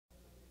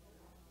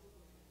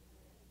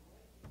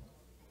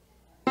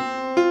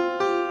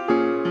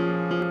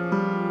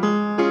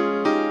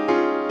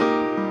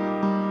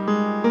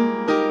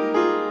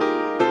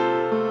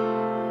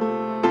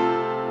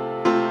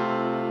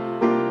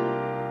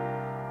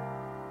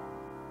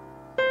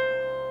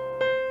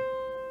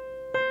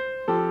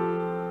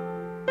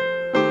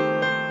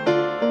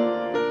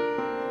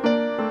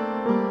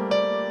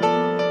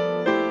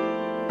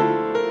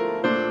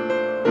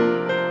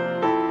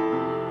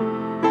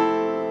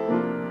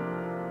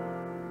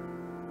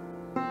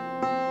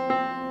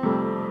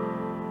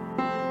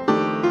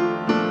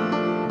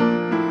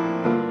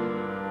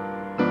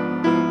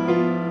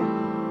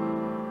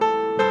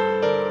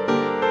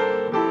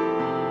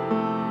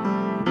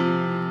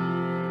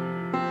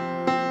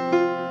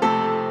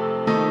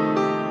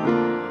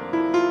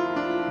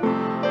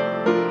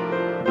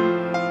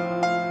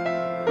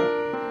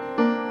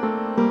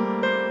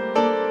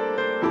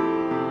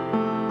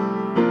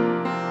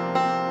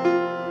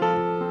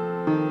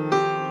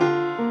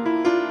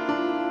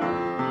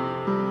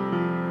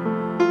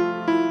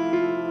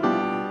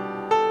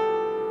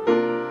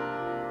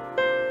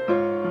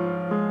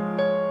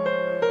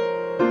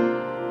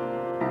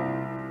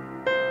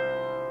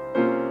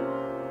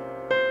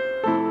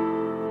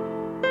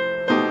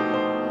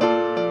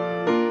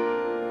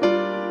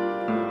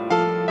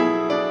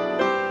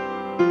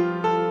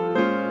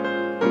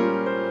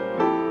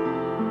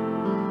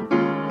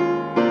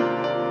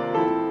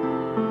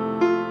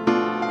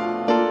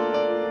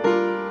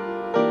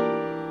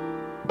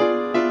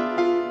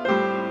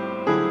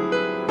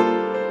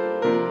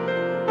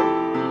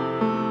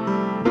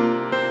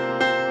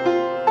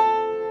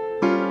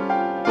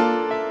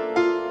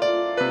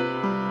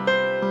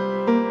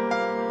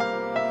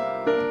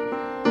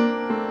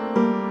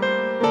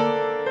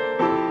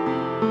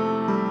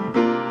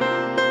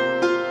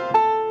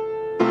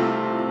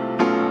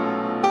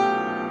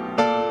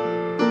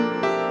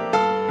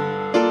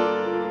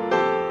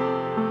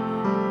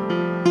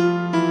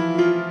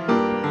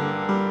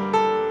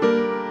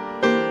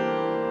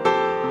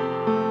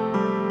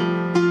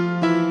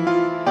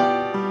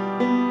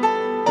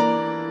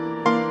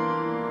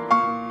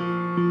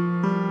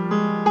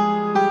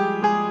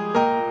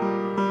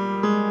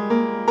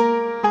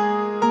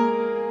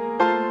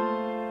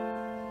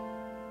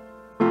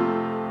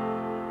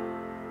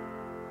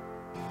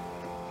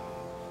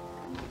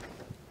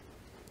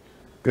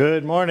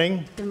Good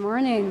morning. Good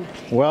morning.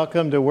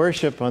 Welcome to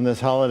worship on this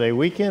holiday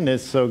weekend.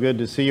 It's so good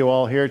to see you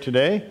all here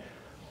today.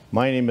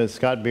 My name is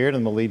Scott Beard.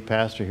 I'm the lead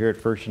pastor here at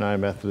First United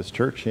Methodist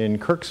Church in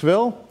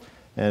Kirksville.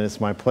 And it's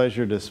my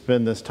pleasure to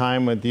spend this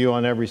time with you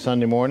on every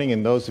Sunday morning,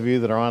 and those of you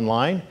that are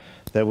online,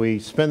 that we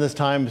spend this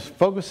time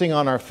focusing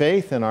on our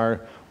faith and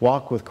our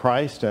walk with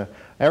Christ.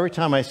 Every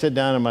time I sit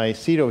down in my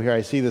seat over here,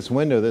 I see this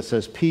window that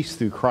says peace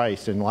through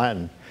Christ in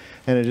Latin.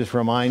 And it just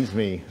reminds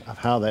me of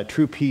how that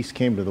true peace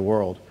came to the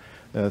world.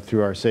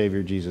 Through our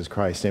Savior, Jesus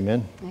Christ.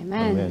 Amen?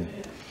 Amen.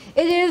 Amen.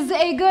 It is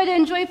a good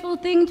and joyful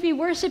thing to be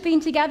worshiping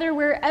together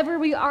wherever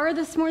we are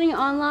this morning,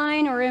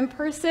 online or in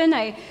person.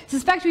 I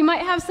suspect we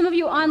might have some of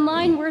you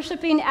online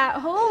worshiping at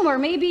home or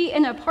maybe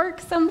in a park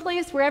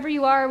someplace. Wherever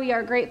you are, we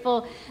are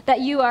grateful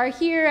that you are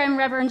here. I'm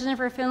Reverend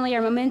Jennifer Finley,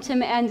 our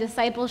Momentum and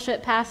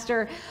Discipleship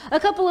Pastor. A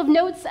couple of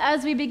notes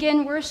as we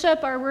begin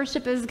worship. Our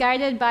worship is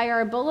guided by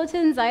our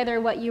bulletins, either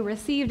what you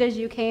received as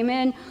you came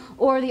in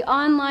or the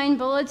online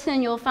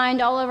bulletin. You'll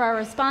find all of our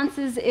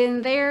responses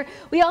in there.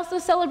 We also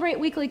celebrate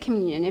weekly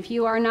communion. If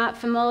you are not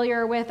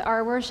familiar with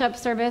our worship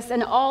service,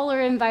 and all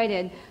are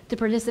invited to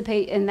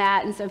participate in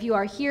that. And so if you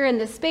are here in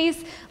this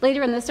space,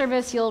 later in the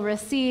service, you'll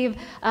receive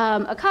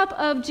a cup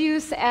of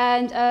juice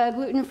and a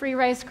gluten-free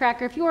rice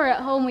cracker. If you are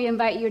at home, we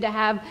invite you to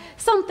have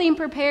something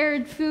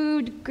prepared,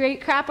 food,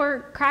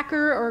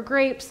 cracker or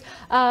grapes,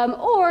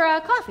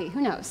 or coffee,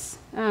 who knows?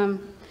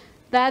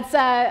 That's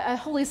a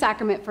holy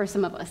sacrament for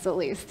some of us, at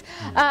least.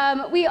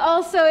 We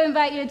also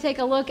invite you to take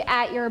a look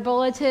at your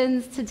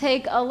bulletins, to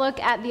take a look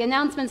at the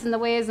announcements and the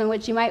ways in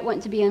which you might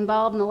want to be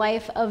involved in the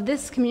life of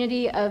this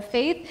community of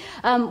faith.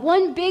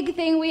 One big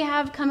thing we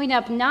have coming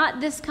up, not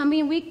this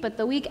coming week, but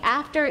the week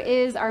after,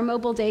 is our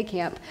mobile day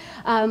camp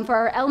for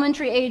our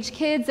elementary age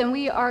kids, and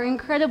we are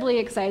incredibly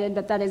excited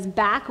that that is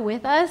back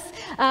with us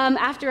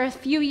after a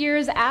few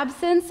years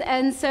absence.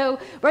 And so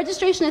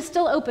registration is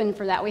still open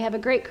for that. We have a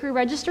great crew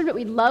registered, but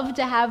we'd love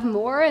to have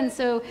more. And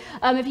so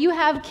if you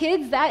have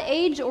kids that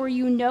age, or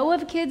you know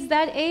of kids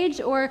that age,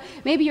 or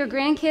maybe your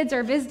grandkids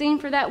are visiting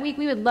for that week,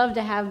 we would love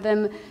to have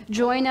them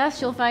join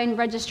us. You'll find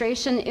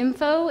registration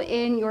info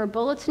in your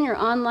bulletin, your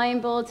online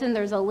bulletin.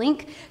 There's a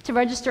link to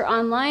register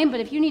online,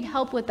 but if you need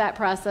help with that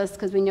process,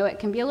 because we know it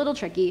can be a little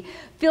tricky,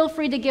 feel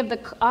free to give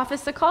the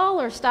office a call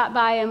or stop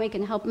by and we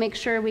can help make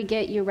sure we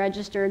get you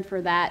registered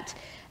for that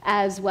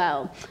as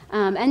well.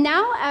 And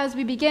now, as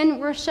we begin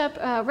worship,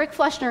 Rick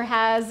Fleschner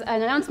has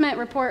an announcement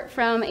report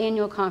from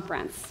annual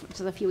conference, which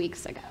was a few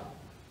weeks ago.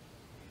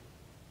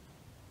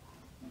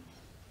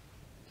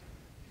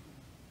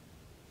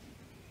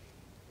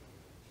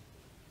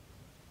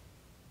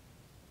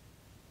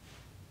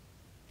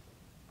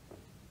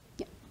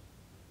 Yeah.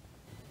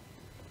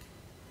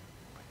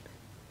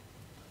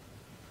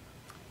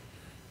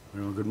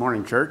 Well, good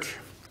morning, church.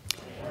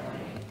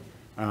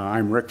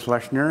 I'm Rick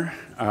Fleschner.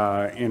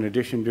 In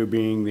addition to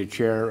being the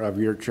chair of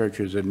your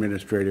church's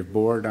administrative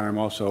board, I'm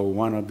also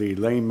one of the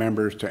lay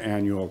members to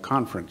annual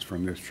conference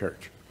from this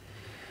church.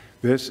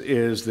 This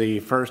is the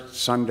first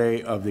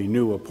Sunday of the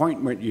new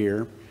appointment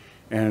year,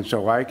 and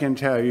so I can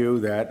tell you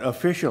that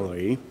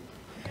officially,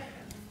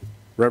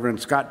 Reverend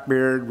Scott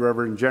Beard,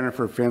 Reverend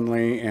Jennifer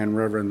Finley, and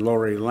Reverend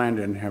Lori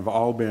Landon have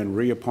all been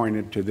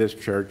reappointed to this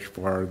church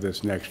for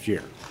this next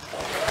year.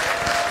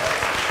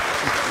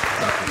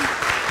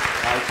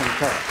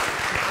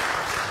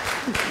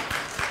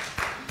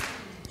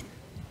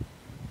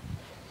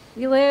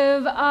 We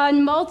live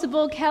on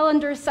multiple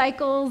calendar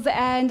cycles,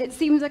 and it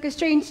seems like a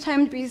strange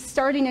time to be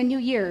starting a new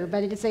year,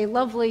 but it is a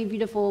lovely,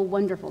 beautiful,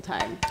 wonderful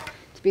time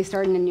to be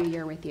starting a new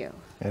year with you.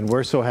 And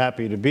we're so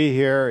happy to be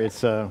here.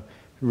 It's a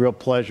real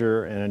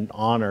pleasure and an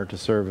honor to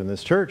serve in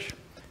this church.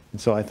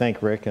 And so I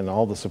thank Rick and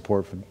all the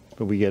support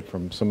that we get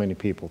from so many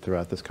people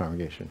throughout this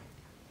congregation.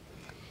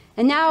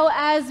 And now,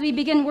 as we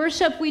begin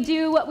worship, we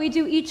do what we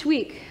do each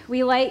week.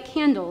 We light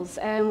candles,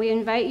 and we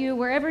invite you,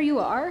 wherever you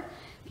are,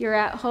 if you're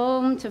at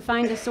home, to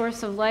find a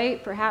source of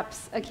light,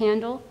 perhaps a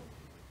candle,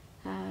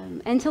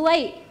 and to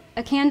light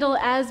a candle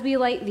as we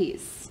light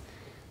these.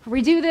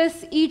 We do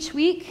this each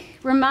week,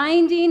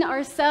 reminding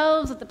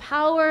ourselves that the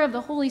power of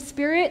the Holy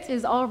Spirit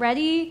is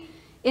already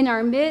in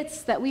our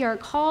midst, that we are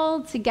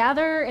called to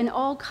gather in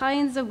all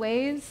kinds of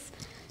ways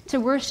to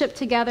worship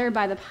together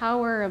by the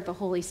power of the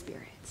Holy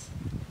Spirit.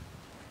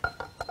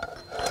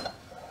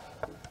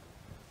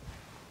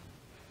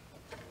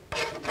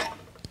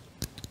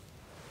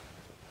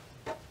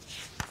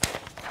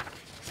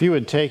 If you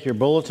would take your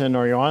bulletin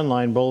or your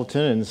online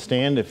bulletin and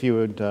stand if you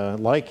would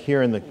like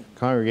here in the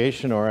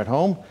congregation or at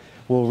home,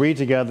 we'll read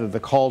together the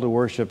call to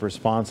worship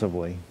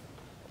responsively.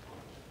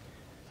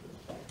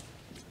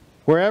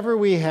 Wherever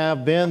we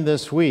have been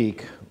this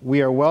week,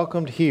 we are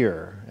welcomed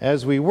here.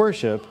 As we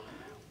worship,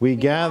 we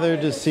gather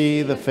to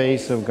see the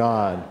face of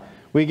God.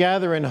 We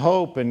gather in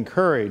hope and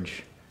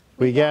courage.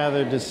 We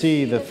gather to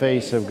see the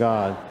face of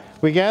God.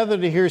 We gather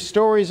to hear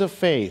stories of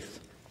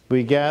faith.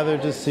 We gather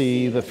to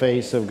see the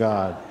face of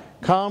God.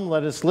 Come,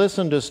 let us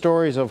listen to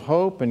stories of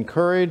hope and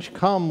courage.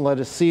 Come, let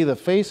us see the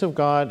face of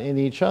God in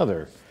each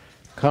other.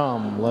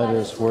 Come, let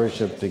us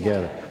worship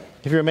together.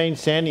 If you remain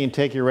standing and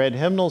take your red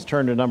hymnals,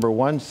 turn to number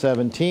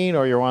 117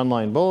 or your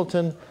online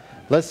bulletin.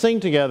 Let's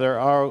sing together,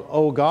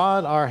 O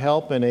God, our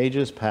help in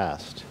ages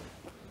past.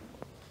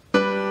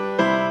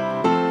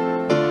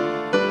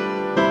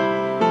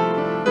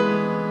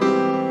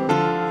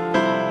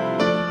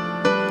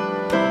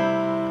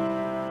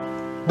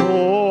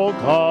 O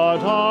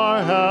God,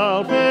 our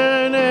help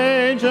in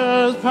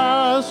ages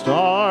past,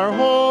 our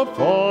hope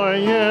for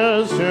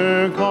years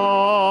to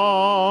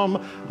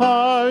come,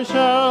 our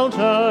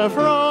shelter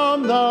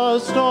from the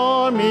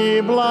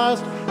stormy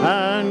blast,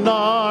 and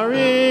our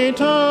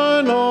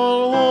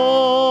eternal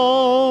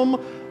home.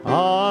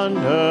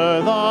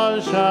 Under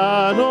the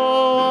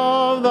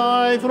shadow of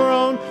thy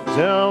throne,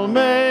 still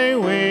may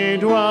we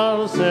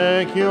dwell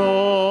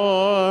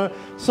secure.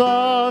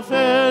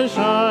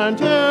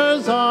 Sufficient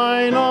is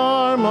thine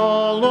arm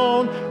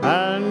alone,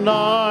 and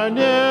our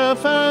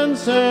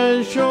defense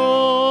is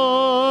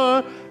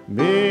sure.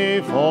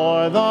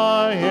 Before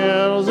the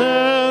hills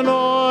in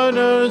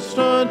order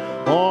stood,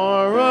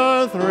 or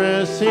earth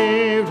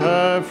received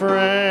her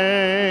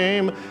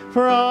frame.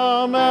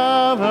 From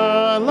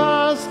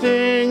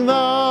everlasting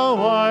thou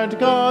art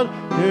God,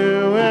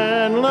 to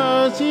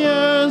endless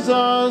years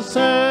the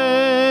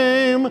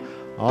same.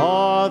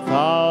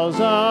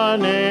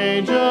 1,000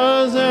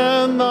 ages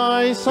in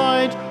thy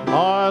sight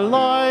are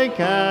like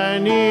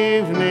an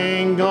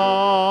evening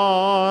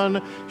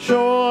gone,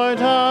 short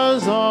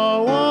as the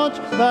watch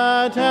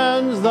that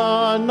ends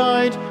the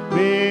night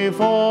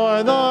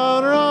before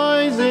the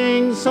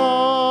rising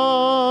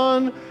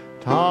sun.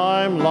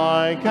 Time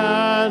like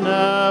an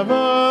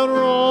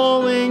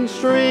ever-rolling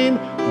stream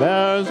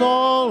bears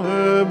all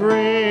who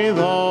breathe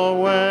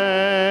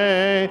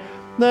away.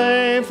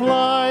 They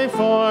fly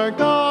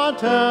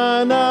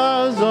forgotten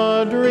as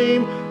a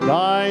dream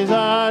dies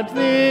at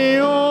the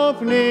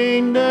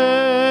opening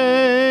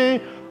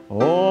day.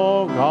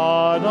 O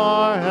God,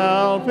 our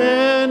help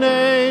in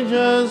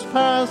ages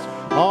past,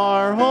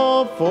 our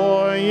hope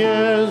for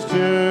years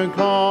to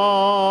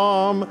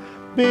come.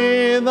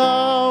 Be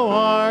thou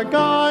our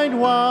guide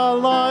while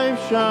life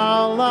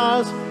shall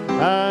last,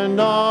 and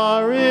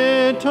our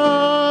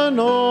eternal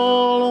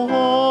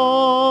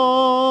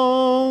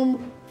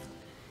home.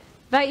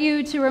 I invite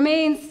you to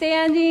remain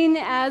standing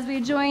as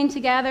we join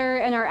together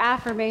in our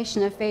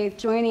affirmation of faith,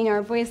 joining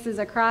our voices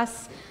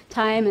across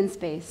time and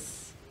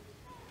space.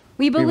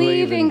 We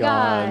believe in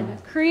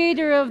God,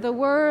 creator of the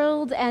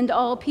world and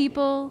all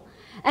people,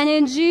 and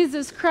in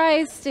Jesus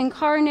Christ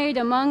incarnate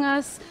among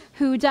us,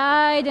 who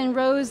died and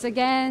rose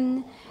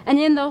again, and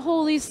in the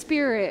Holy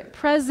Spirit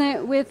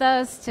present with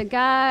us to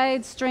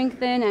guide,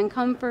 strengthen, and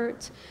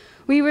comfort.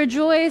 We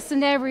rejoice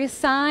in every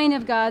sign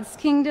of God's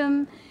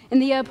kingdom, in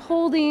the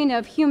upholding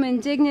of human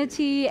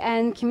dignity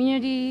and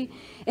community,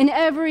 in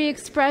every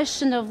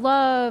expression of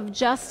love,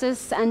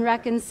 justice, and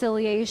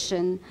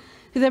reconciliation.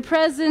 Through the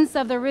presence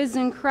of the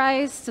risen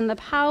Christ and the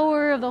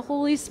power of the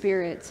Holy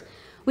Spirit,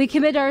 we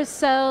commit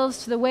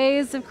ourselves to the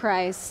ways of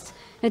Christ,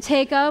 to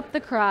take up the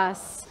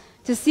cross,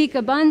 to seek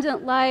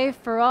abundant life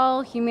for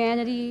all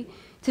humanity,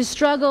 to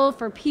struggle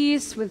for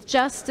peace with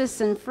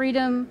justice and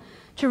freedom,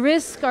 to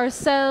risk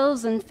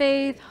ourselves in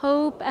faith,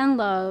 hope, and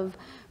love,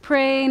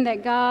 praying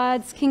that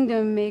God's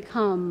kingdom may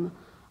come.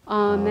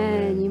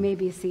 Amen. You may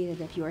be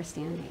seated if you are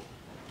standing.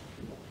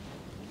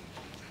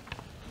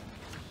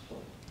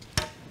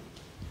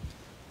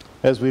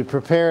 As we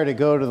prepare to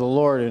go to the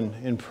Lord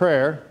in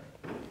prayer,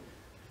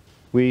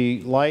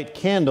 we light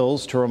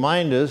candles to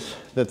remind us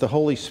that the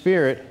Holy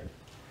Spirit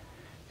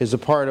is a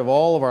part of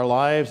all of our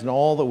lives and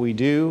all that we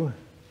do,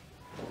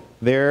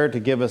 there to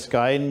give us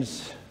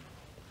guidance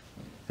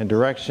and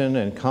direction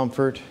and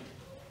comfort,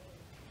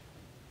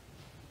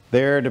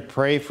 there to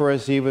pray for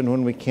us even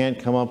when we can't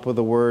come up with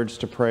the words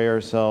to pray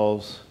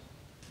ourselves.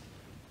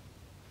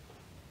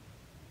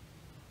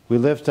 We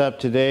lift up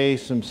today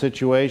some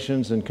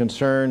situations and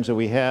concerns that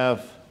we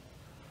have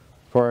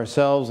for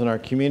ourselves and our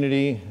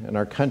community and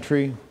our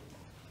country.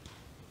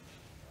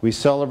 We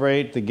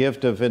celebrate the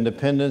gift of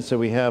independence that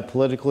we have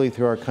politically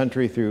through our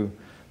country through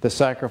the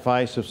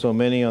sacrifice of so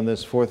many on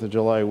this 4th of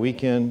July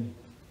weekend.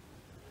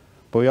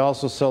 But we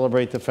also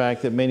celebrate the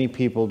fact that many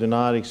people do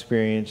not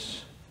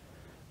experience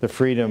the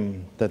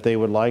freedom that they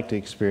would like to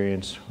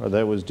experience or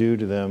that was due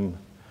to them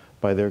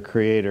by their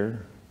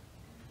Creator.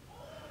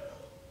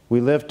 We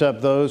lift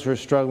up those who are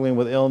struggling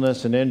with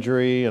illness and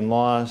injury and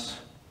loss.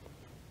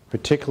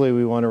 Particularly,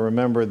 we want to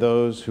remember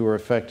those who were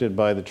affected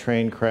by the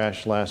train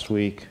crash last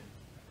week.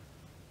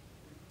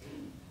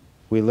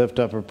 We lift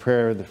up a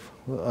prayer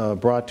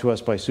brought to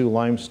us by Sue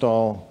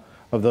Limestall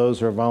of those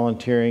who are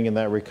volunteering in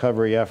that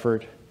recovery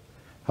effort,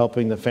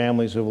 helping the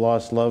families who have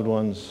lost loved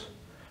ones,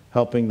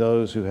 helping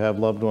those who have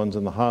loved ones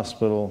in the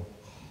hospital.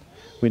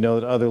 We know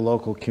that other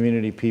local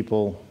community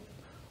people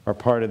are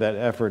part of that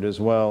effort as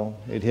well.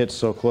 It hits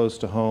so close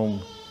to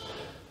home,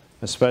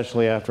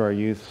 especially after our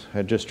youth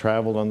had just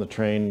traveled on the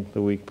train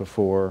the week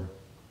before.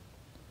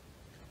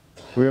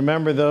 We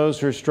remember those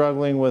who are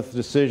struggling with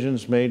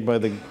decisions made by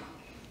the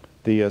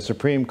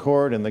Supreme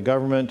Court and the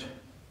government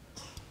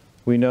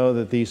We know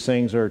that these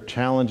things are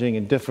challenging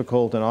and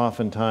difficult and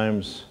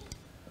oftentimes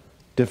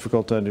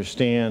difficult to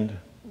understand.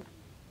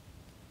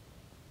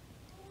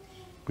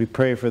 We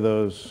pray for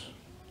those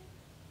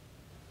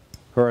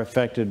who are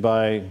affected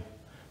by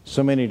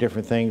so many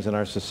different things in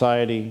our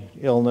society,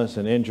 illness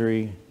and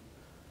injury,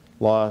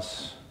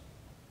 loss.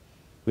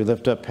 We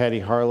lift up Patty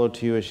Harlow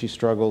to you as she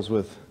struggles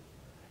with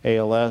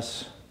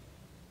ALS.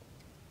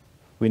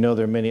 We know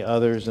there are many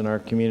others in our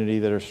community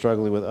that are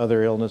struggling with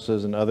other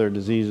illnesses and other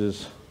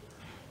diseases,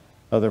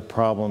 other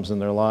problems in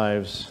their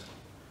lives,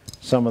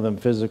 some of them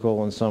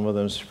physical and some of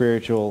them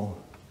spiritual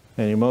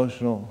and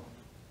emotional.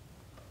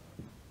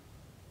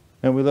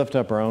 And we lift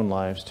up our own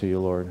lives to you,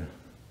 Lord,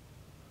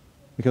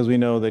 because we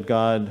know that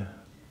God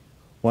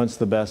wants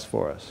the best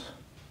for us.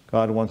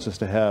 God wants us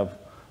to have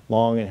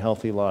long and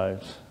healthy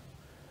lives,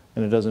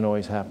 and it doesn't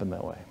always happen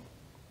that way.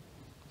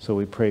 So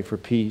we pray for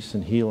peace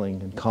and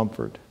healing and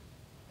comfort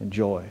and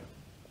joy.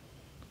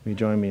 Will you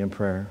join me in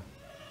prayer?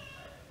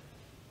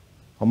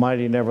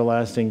 Almighty and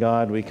everlasting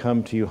God, we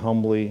come to you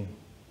humbly,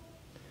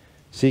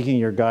 seeking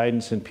your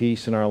guidance and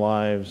peace in our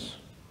lives.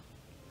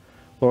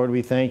 Lord,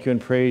 we thank you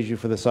and praise you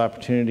for this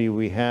opportunity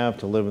we have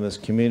to live in this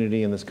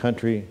community, in this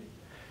country,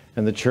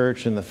 and the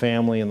church and the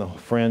family and the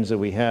friends that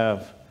we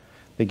have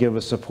that give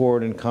us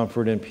support and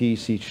comfort and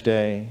peace each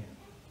day.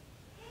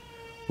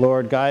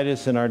 Lord, guide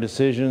us in our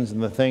decisions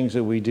and the things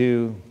that we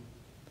do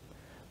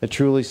that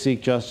truly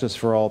seek justice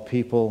for all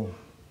people,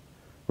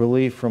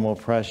 relief from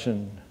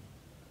oppression,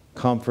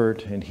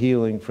 comfort and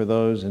healing for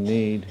those in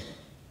need,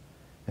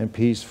 and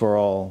peace for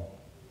all.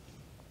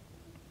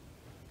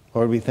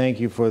 Lord, we thank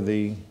you for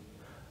the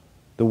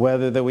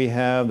weather that we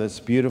have that's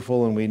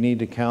beautiful, and we need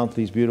to count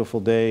these beautiful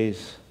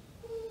days.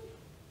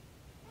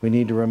 We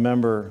need to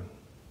remember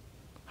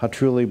how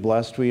truly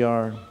blessed we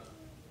are,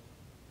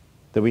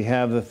 that we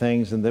have the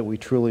things and that we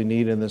truly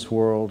need in this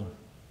world,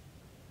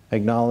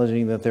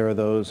 acknowledging that there are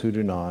those who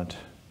do not,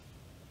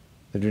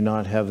 that do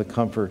not have the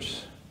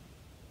comforts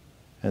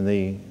and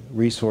the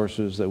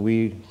resources that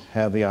we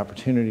have the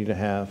opportunity to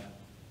have.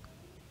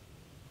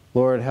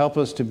 Lord, help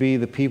us to be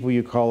the people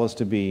you call us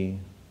to be,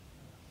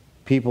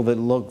 people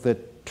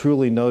that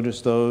truly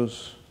notice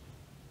those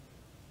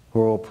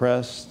who are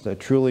oppressed, that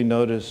truly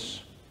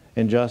notice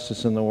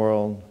injustice in the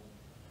world,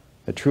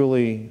 that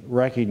truly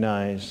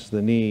recognize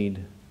the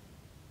need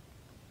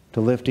to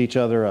lift each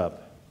other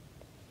up,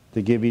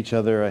 to give each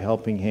other a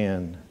helping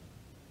hand,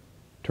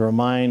 to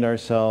remind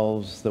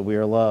ourselves that we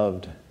are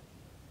loved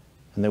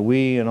and that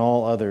we and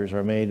all others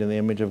are made in the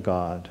image of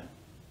God.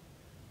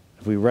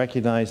 If we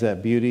recognize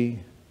that beauty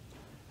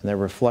and that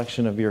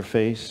reflection of your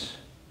face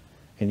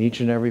in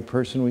each and every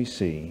person we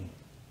see,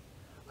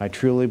 I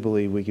truly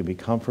believe we can be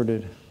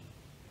comforted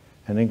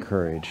and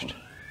encouraged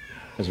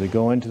as we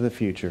go into the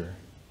future,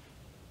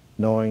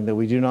 knowing that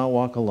we do not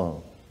walk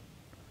alone,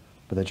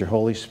 but that your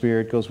Holy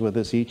Spirit goes with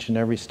us each and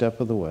every step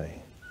of the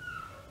way.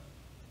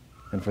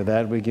 And for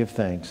that we give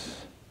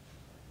thanks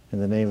in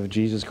the name of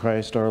Jesus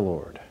Christ our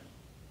Lord.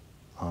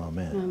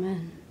 Amen.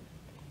 Amen.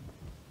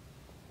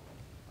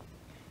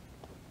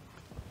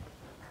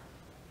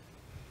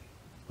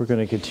 We're going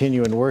to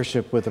continue in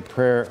worship with a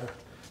prayer.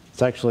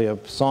 It's actually a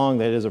song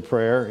that is a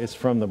prayer. It's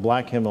from the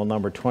Black Hymnal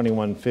number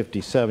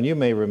 2157. You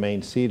may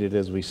remain seated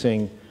as we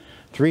sing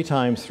 3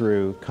 times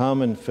through,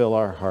 "Come and Fill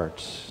Our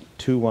Hearts,"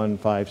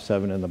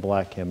 2157 in the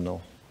Black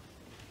Hymnal.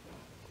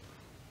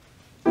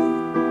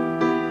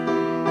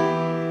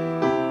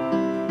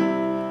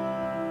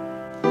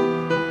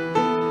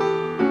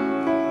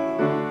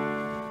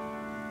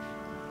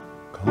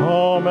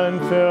 Come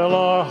and fill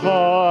our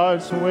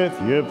hearts with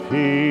your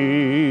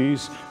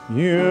peace.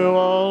 You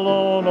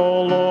alone,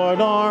 O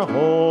Lord, are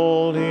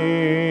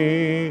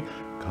holy.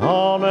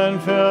 Come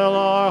and fill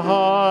our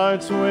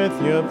hearts with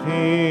your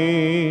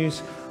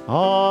peace.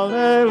 Alleluia.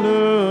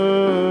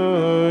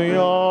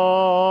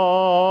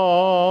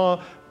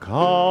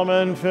 Come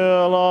and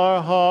fill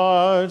our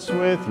hearts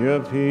with your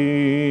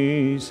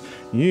peace.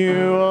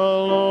 You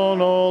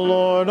alone, O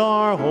Lord,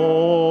 are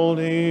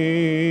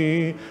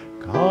holy.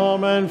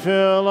 Come and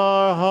fill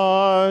our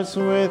hearts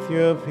with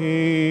your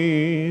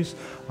peace.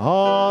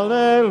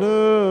 Alleluia.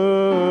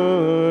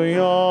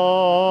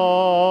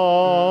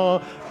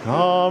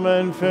 Come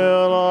and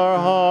fill our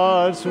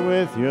hearts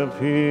with your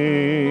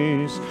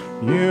peace.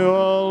 You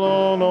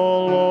alone,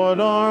 O Lord,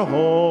 are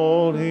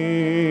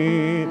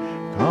holy.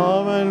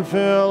 Come and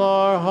fill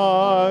our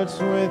hearts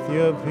with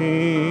your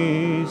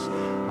peace.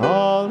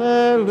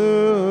 Alleluia.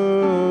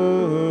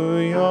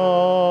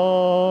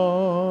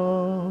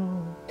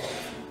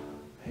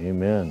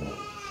 Amen.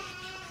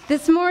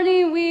 This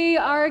morning we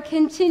are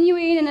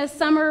continuing in a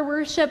summer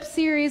worship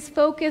series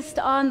focused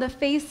on the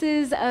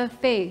faces of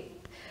faith,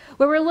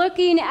 where we're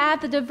looking at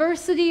the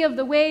diversity of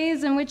the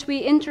ways in which we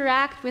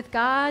interact with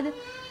God,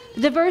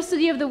 the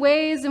diversity of the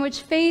ways in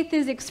which faith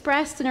is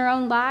expressed in our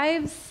own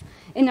lives,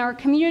 in our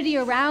community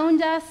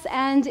around us,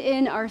 and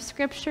in our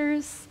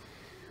scriptures.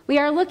 We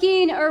are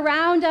looking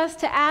around us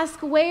to ask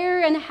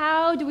where and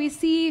how do we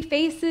see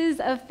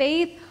faces of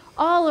faith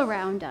all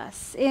around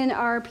us, in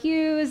our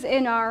pews,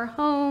 in our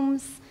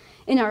homes,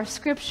 in our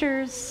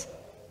scriptures.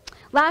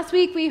 Last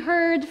week we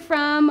heard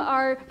from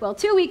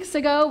 2 weeks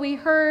ago, we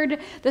heard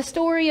the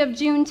story of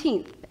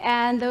Juneteenth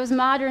and those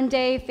modern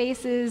day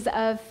faces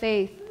of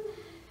faith.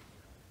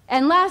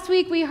 And last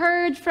week we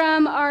heard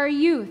from our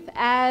youth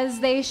as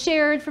they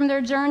shared from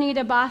their journey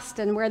to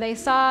Boston, where they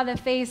saw the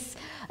face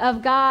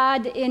of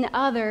God in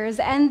others.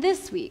 And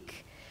this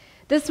week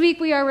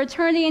we are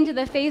returning to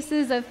the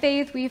faces of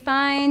faith we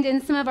find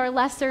in some of our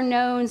lesser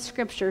known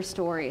scripture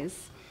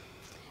stories.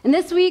 And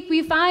this week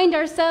we find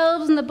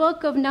ourselves in the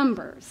book of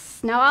Numbers.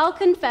 Now I'll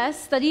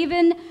confess that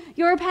even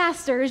your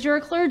pastors, your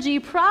clergy,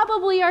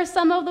 probably are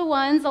some of the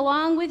ones,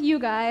 along with you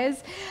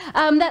guys,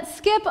 that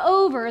skip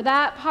over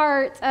that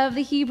part of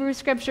the Hebrew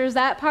scriptures,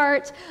 that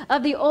part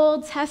of the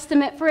Old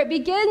Testament, for it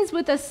begins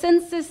with a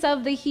census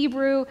of the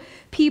Hebrew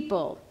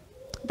people.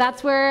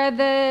 That's where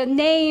the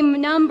name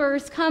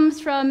Numbers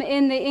comes from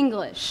in the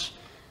English.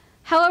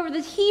 However, the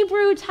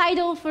Hebrew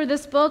title for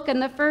this book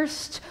and the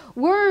first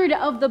word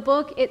of the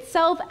book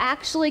itself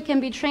actually can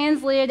be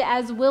translated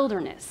as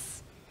wilderness.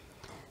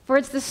 For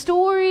it's the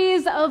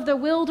stories of the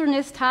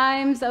wilderness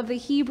times of the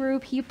Hebrew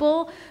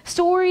people,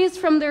 stories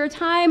from their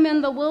time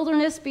in the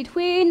wilderness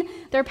between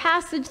their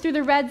passage through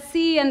the Red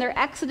Sea and their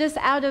exodus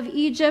out of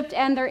Egypt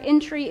and their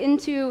entry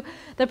into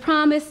the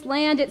Promised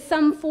Land. It's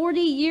some 40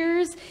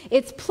 years.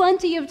 It's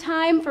plenty of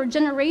time for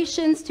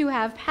generations to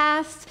have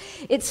passed.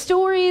 It's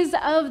stories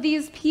of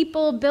these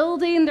people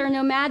building their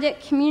nomadic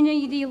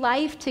community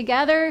life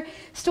together,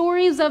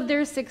 stories of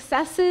their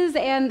successes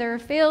and their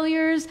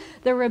failures,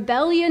 their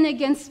rebellion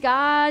against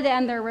God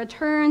and their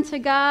return to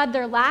God,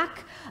 their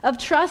lack of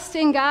trust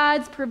in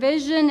God's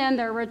provision and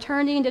their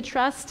returning to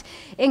trust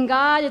in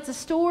God. It's a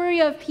story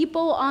of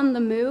people on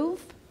the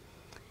move.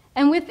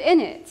 And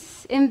within it,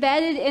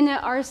 embedded in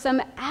it, are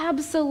some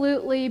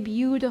absolutely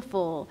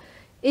beautiful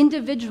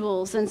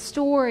individuals and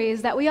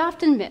stories that we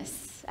often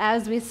miss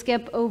as we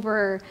skip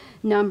over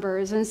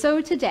Numbers. And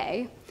so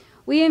today,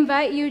 we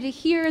invite you to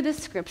hear the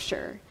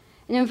scripture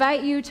and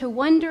invite you to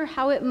wonder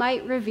how it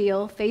might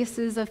reveal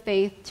faces of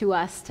faith to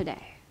us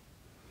today.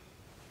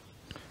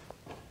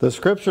 The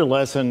scripture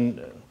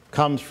lesson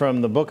comes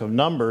from the book of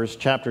Numbers,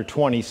 chapter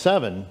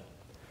 27,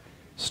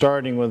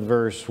 starting with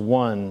verse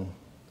 1.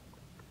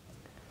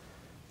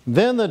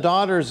 Then the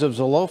daughters of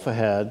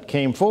Zelophehad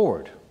came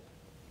forward.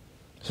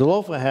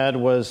 Zelophehad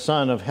was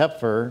son of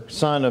Hepher,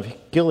 son of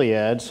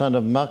Gilead, son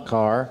of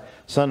Machar,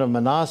 son of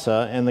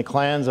Manasseh, and the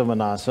clans of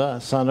Manasseh,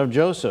 son of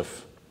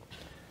Joseph.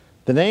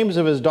 The names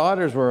of his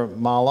daughters were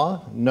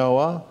Mahlah,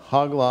 Noah,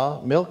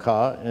 Hoglah,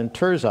 Milcah, and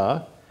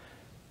Tirzah.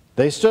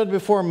 They stood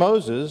before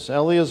Moses,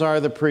 Eleazar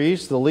the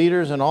priest, the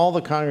leaders, and all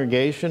the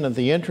congregation at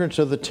the entrance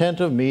of the tent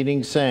of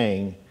meeting,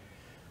 saying,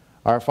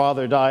 Our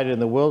father died in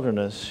the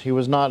wilderness. He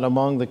was not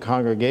among the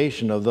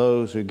congregation of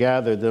those who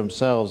gathered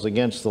themselves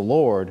against the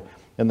Lord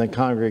in the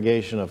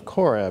congregation of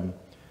Korah,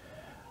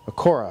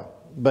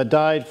 but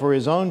died for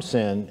his own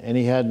sin, and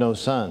he had no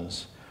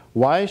sons.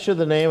 Why should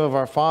the name of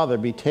our father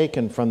be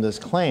taken from this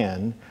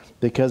clan,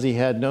 because he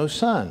had no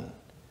son?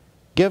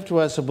 Give to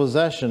us a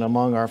possession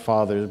among our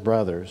father's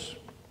brothers.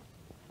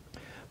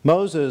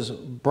 Moses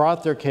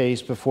brought their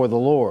case before the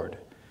Lord.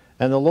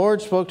 And the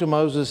Lord spoke to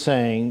Moses,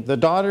 saying, The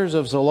daughters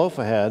of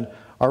Zelophehad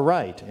are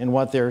right in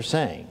what they are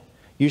saying.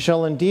 You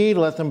shall indeed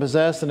let them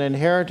possess an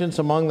inheritance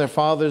among their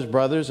father's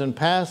brothers, and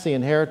pass the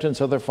inheritance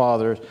of their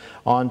fathers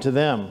on to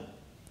them.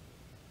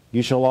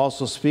 You shall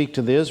also speak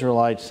to the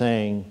Israelites,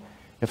 saying,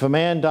 If a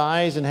man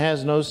dies and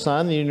has no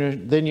son,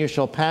 then you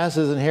shall pass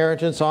his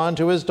inheritance on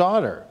to his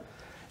daughter.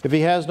 If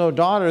he has no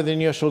daughter,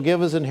 then you shall give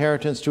his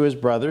inheritance to his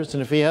brothers.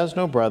 And if he has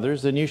no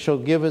brothers, then you shall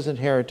give his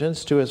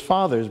inheritance to his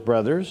father's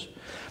brothers.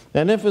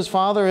 And if his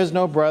father has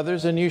no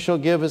brothers, then you shall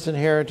give his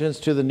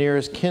inheritance to the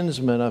nearest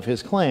kinsman of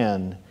his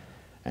clan,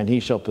 and he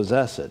shall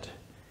possess it.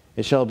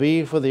 It shall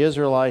be for the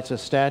Israelites a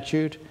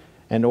statute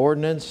and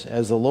ordinance,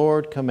 as the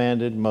Lord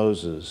commanded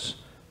Moses.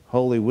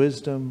 Holy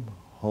wisdom,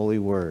 holy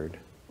word.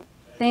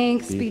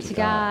 Thanks be to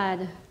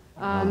God.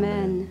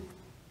 Amen.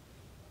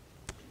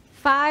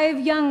 5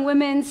 young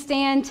women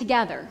stand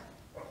together.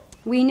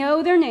 We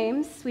know their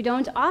names. We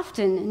don't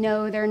often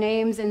know their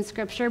names in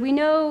Scripture. We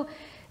know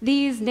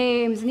these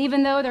names, and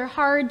even though they're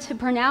hard to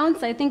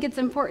pronounce, I think it's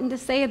important to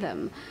say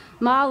them.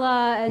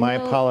 Mahlah and My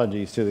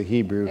apologies to the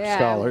Hebrew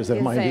scholars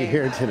that might be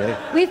here today.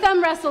 We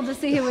thumb wrestled to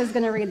see who was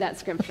going to read that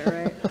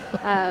scripture,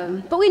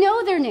 right? But we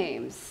know their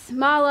names: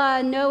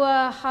 Mahlah,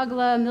 Noah,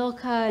 Hoglah,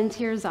 Milcah, and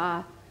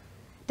Tirzah.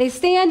 They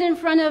stand in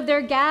front of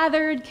their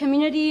gathered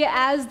community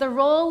as the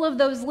roll of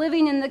those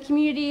living in the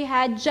community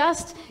had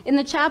just in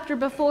the chapter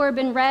before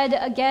been read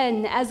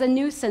again as a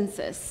new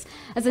census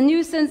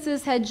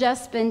had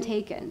just been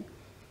taken.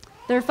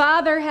 Their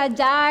father had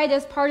died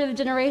as part of the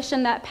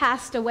generation that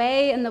passed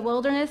away in the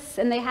wilderness,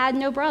 and they had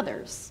no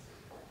brothers.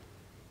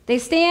 They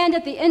stand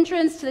at the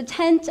entrance to the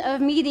tent of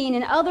meeting.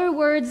 In other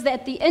words,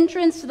 at the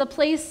entrance to the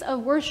place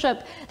of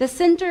worship, the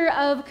center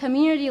of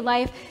community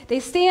life. They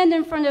stand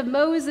in front of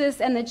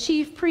Moses and the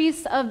chief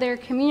priests of their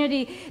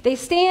community. They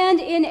stand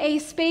in a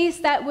space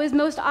that was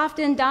most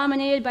often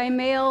dominated by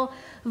male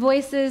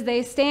voices.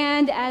 They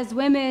stand as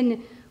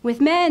women With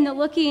men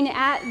looking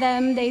at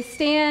them, they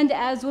stand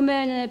as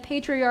women in a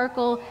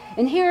patriarchal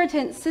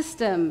inheritance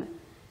system,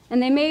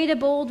 and they made a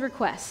bold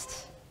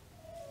request.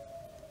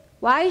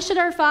 Why should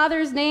our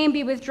father's name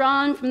be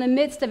withdrawn from the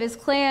midst of his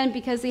clan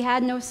because he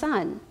had no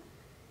son?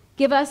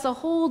 Give us a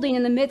holding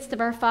in the midst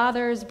of our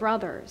father's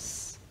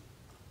brothers.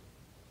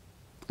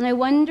 And I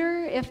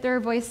wonder if their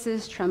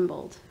voices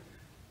trembled.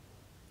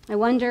 I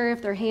wonder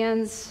if their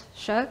hands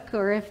shook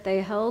or if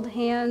they held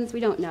hands. We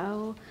don't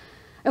know.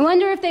 I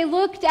wonder if they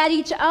looked at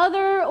each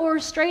other or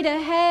straight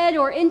ahead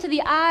or into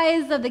the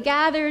eyes of the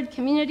gathered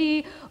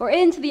community or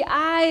into the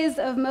eyes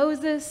of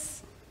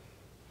Moses.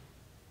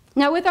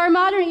 Now, with our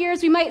modern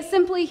ears, we might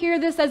simply hear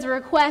this as a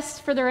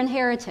request for their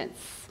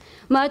inheritance,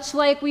 much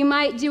like we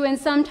might do in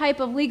some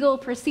type of legal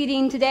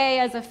proceeding today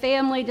as a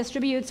family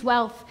distributes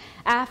wealth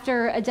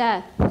after a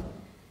death.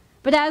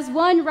 But as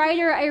one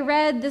writer I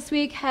read this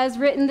week has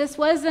written, this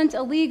wasn't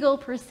a legal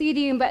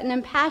proceeding, but an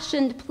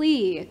impassioned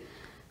plea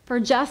for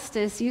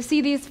justice. You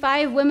see, these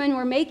 5 women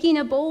were making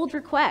a bold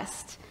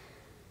request.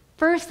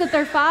 First, that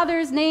their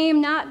father's name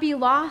not be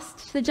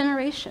lost to the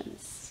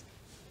generations.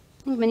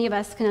 I think many of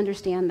us can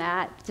understand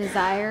that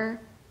desire.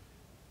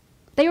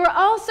 They were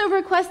also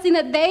requesting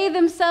that they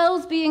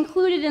themselves be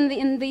included in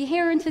the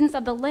inheritance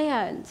of the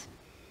land.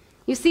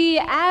 You see,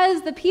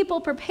 as the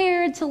people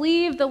prepared to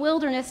leave the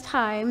wilderness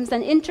times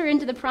and enter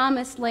into the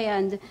promised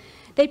land,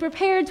 they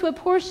prepared to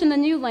apportion the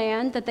new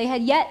land that they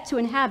had yet to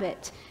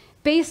inhabit,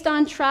 based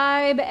on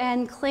tribe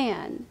and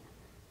clan.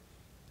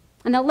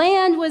 And the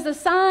land was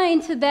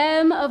assigned to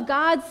them of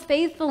God's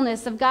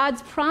faithfulness, of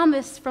God's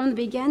promise from the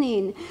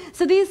beginning.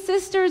 So these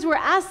sisters were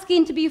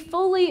asking to be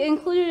fully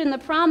included in the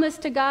promise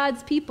to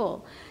God's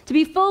people, to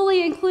be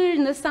fully included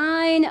in the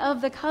sign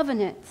of the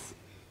covenant.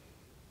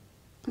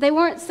 They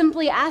weren't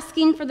simply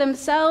asking for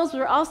themselves, but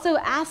were also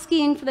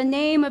asking for the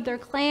name of their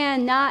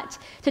clan not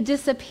to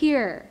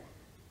disappear.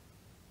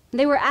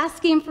 They were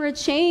asking for a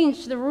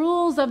change to the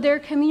rules of their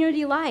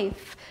community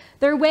life,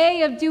 their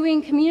way of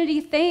doing community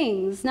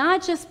things,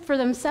 not just for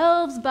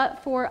themselves,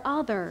 but for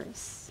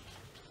others.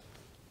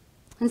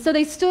 And so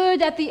they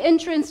stood at the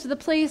entrance to the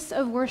place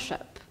of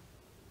worship,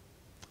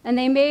 and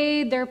they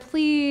made their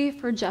plea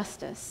for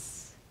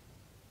justice.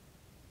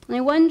 And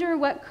I wonder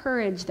what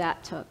courage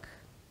that took.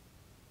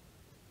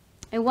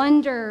 I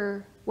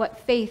wonder what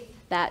faith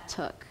that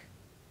took.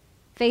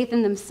 Faith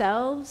in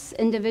themselves,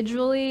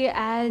 individually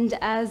and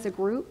as a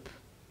group.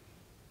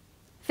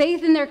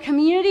 Faith in their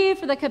community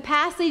for the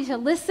capacity to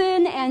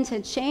listen and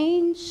to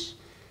change.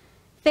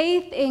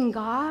 Faith in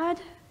God.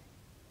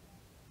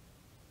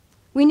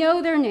 We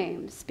know their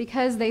names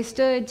because they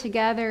stood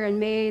together and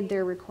made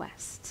their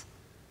request.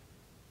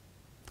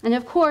 And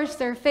of course,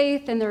 their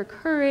faith and their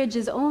courage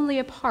is only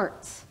a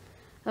part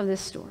of this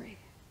story.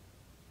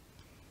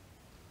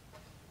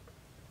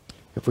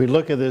 If we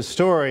look at this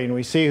story and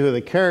we see who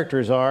the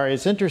characters are,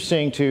 it's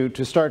interesting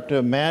to start to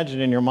imagine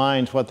in your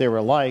minds what they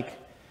were like.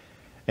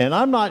 And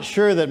I'm not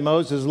sure that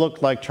Moses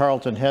looked like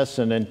Charlton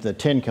Heston in the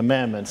Ten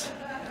Commandments.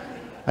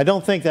 I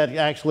don't think that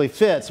actually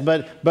fits,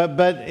 but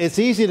it's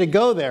easy to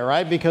go there,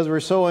 right? Because we're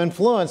so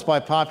influenced by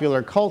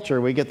popular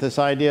culture. We get this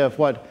idea of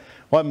what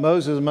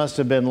Moses must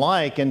have been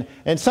like. And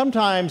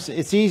sometimes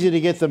it's easy to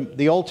get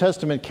the Old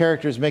Testament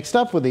characters mixed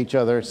up with each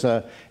other.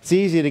 It's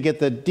easy to get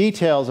the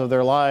details of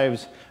their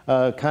lives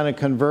kind of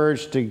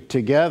converged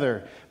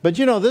together. But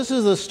you know, this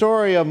is the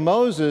story of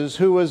Moses,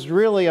 who was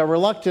really a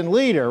reluctant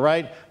leader,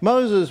 right?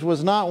 Moses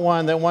was not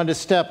one that wanted to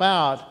step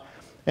out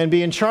and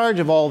be in charge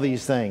of all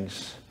these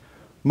things.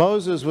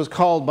 Moses was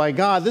called by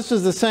God. This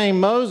is the same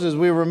Moses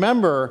we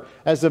remember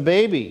as a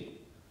baby,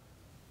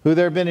 who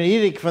there had been an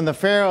edict from the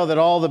Pharaoh that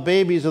all the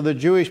babies of the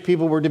Jewish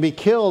people were to be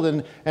killed.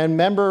 And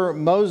remember,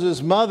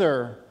 Moses'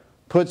 mother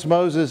puts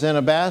Moses in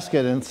a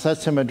basket and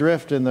sets him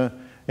adrift in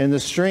the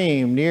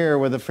stream near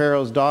where the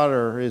Pharaoh's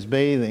daughter is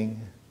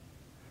bathing.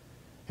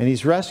 And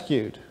he's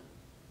rescued.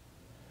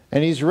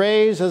 And he's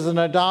raised as an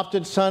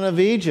adopted son of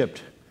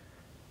Egypt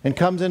and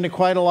comes into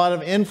quite a lot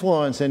of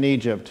influence in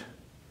Egypt.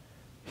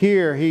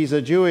 Here, he's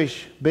a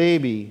Jewish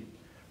baby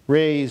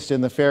raised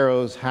in the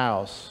Pharaoh's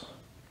house.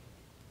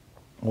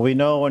 We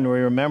know when we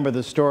remember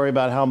the story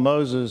about how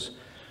Moses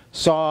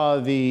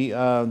saw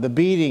the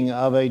beating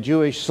of a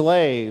Jewish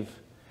slave,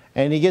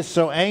 and he gets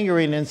so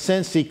angry and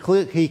incensed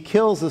he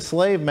kills the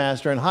slave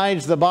master and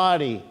hides the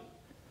body.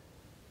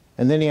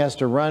 And then he has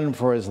to run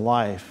for his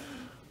life.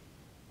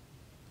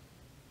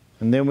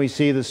 And then we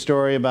see the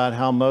story about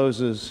how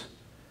Moses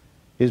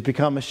has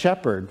become a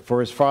shepherd for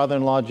his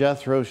father-in-law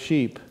Jethro's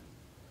sheep.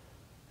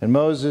 And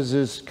Moses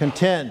is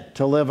content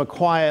to live a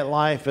quiet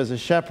life as a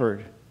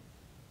shepherd.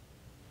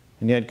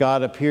 And yet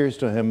God appears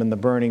to him in the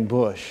burning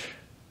bush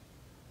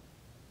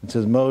and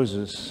says,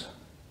 Moses,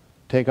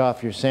 take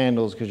off your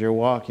sandals because you're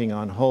walking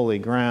on holy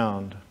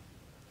ground.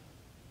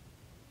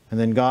 And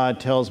then God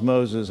tells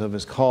Moses of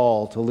his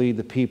call to lead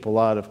the people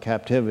out of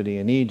captivity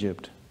in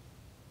Egypt.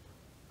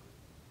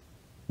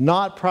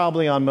 Not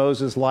probably on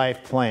Moses'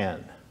 life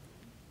plan.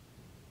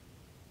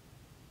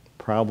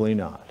 Probably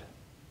not.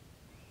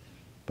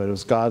 But it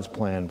was God's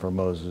plan for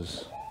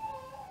Moses.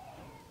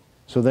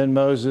 So then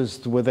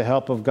Moses, with the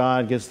help of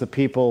God, gets the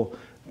people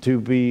to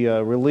be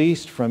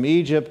released from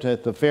Egypt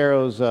at the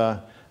Pharaoh's,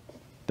 not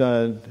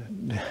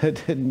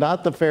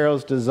the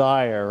Pharaoh's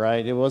desire,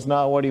 right? It was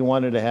not what he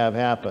wanted to have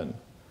happen.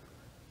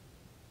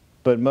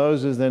 But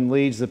Moses then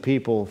leads the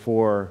people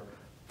for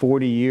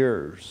 40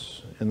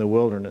 years in the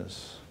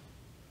wilderness.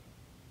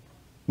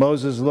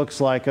 Moses looks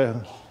like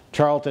a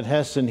Charlton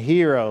Heston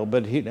hero,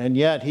 and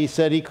yet he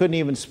said he couldn't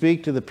even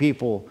speak to the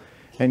people.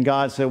 And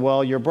God said,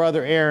 well, your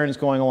brother Aaron's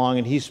going along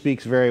and he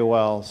speaks very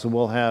well, so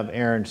we'll have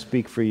Aaron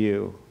speak for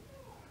you.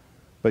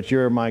 But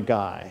you're my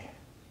guy.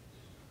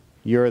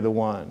 You're the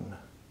one.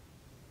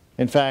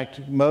 In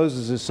fact,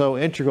 Moses is so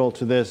integral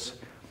to this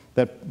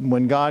that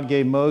when God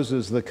gave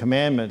Moses the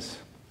commandments,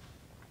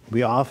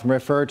 we often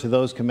refer to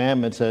those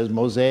commandments as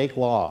Mosaic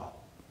law,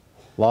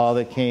 law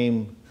that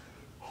came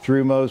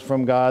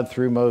from God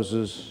through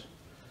Moses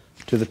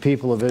to the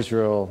people of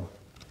Israel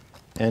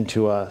and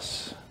to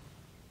us.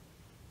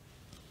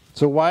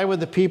 So why would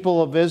the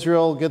people of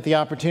Israel get the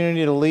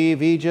opportunity to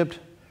leave Egypt?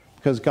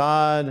 Because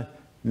God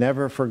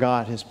never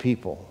forgot his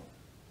people.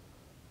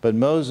 But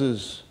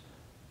Moses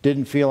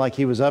didn't feel like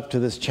he was up to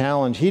this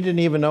challenge. He didn't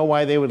even know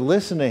why they would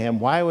listen to him.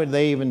 Why would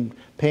they even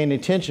pay any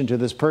attention to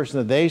this person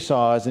that they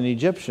saw as an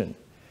Egyptian,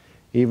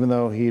 even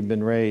though he had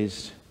been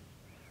raised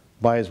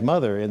by his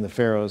mother in the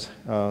Pharaoh's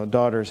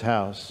daughter's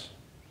house?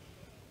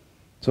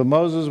 So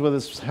Moses, with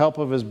the help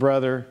of his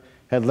brother,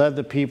 had led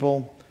the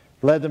people,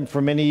 led them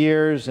for many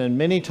years, and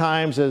many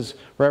times, as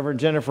Reverend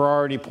Jennifer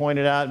already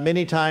pointed out,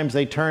 many times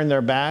they turned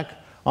their back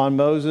on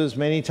Moses.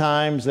 Many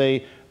times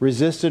they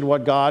resisted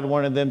what God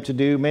wanted them to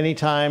do. Many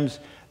times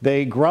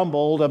they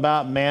grumbled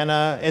about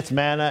manna. It's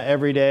manna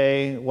every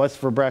day. What's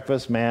for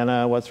breakfast?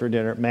 Manna. What's for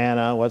dinner?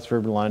 Manna. What's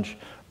for lunch?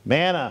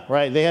 Manna,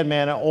 right? They had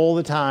manna all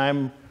the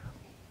time,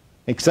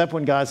 except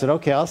when God said,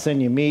 okay, I'll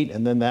send you meat,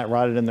 and then that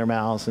rotted in their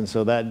mouths, and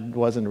so that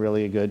wasn't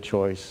really a good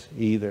choice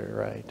either,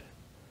 right?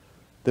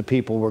 The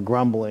people were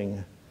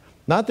grumbling.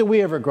 Not that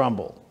we ever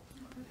grumble,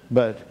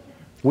 but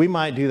we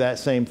might do that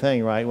same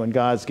thing, right, when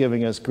God's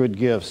giving us good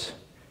gifts.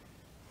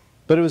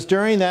 But it was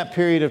during that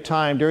period of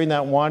time, during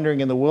that wandering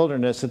in the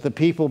wilderness, that the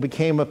people,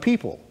 became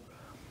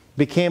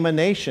a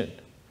nation.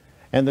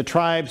 And the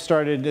tribes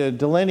started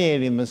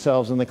delineating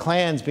themselves, and the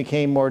clans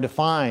became more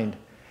defined.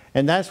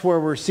 And that's where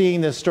we're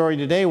seeing this story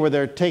today, where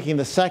they're taking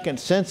the second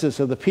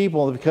census of the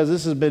people, because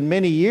this has been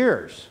many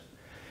years.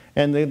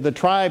 And the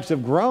tribes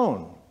have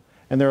grown,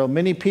 and there are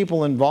many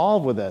people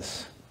involved with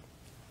this.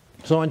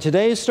 So in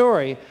today's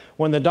story,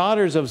 when the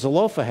daughters of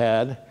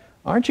Zelophehad,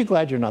 aren't you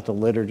glad you're not the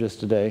liturgist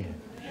today?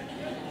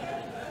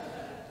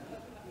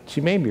 She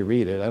made me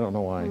read it. I don't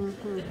know why.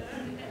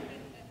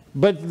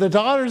 But the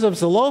daughters of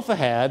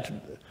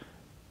Zelophehad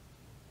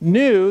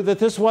knew that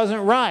this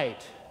wasn't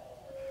right.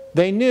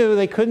 They knew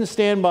they couldn't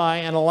stand by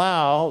and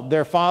allow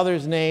their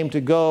father's name to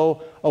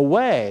go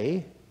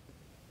away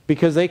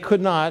because they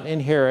could not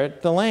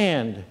inherit the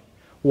land.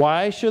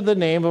 Why should the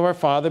name of our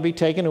father be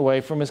taken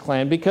away from his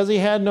clan? Because he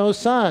had no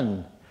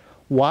son.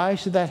 Why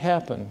should that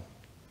happen?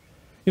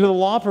 You know, the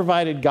law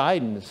provided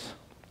guidance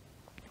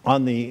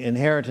on the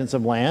inheritance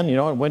of land. You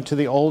know, it went to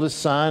the oldest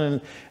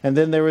son, and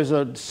then there was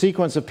a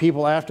sequence of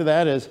people after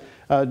that as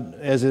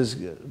is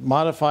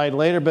modified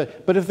later.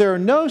 But if there are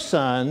no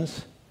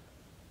sons,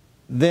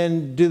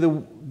 then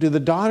do the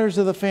daughters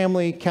of the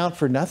family count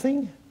for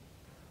nothing?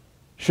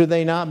 Should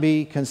they not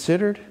be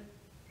considered?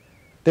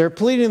 They're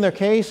pleading their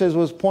case, as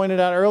was pointed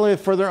out earlier,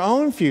 for their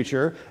own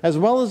future, as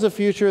well as the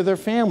future of their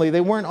family. They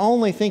weren't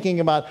only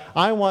thinking about,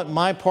 I want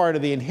my part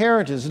of the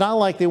inheritance. It's not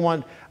like they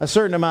want a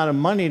certain amount of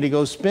money to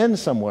go spend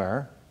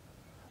somewhere.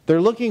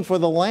 They're looking for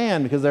the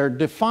land because they're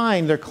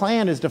defined, their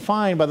clan is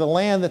defined by the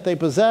land that they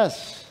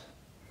possess,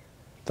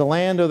 the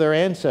land of their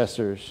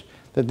ancestors,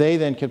 that they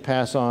then could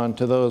pass on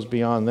to those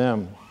beyond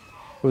them.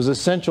 It was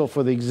essential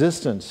for the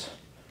existence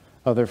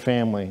of their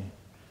family.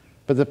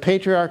 But the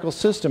patriarchal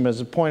system,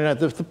 as it pointed out,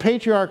 the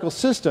patriarchal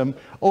system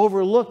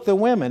overlooked the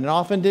women and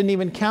often didn't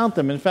even count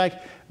them. In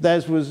fact,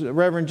 as was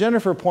Reverend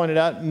Jennifer pointed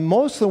out,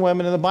 most of the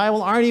women in the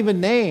Bible aren't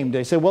even named.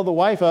 They say, well, the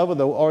wife of,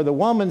 or the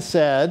woman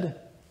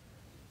said.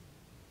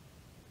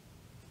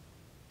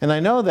 And I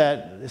know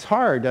that it's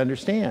hard to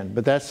understand,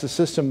 but that's the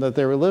system that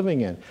they were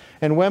living in.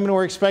 And women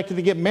were expected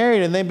to get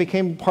married, and they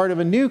became part of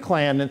a new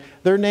clan, and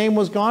their name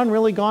was gone,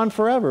 really gone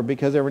forever,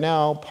 because they were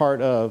now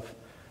part of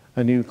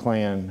a new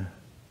clan.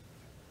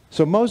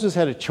 So Moses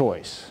had a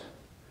choice.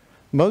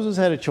 Moses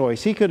had a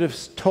choice. He could have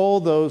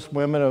told those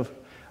women of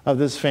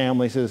this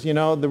family, says, you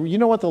know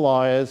what the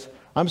law is.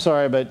 I'm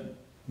sorry, but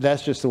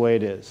that's just the way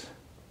it is.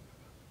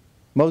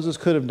 Moses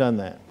could have done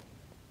that.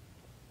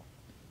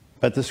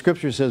 But the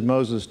scripture says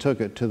Moses took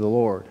it to the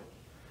Lord.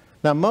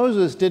 Now,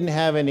 Moses didn't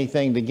have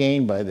anything to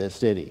gain by this,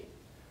 did he?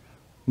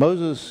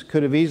 Moses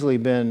could have easily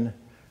been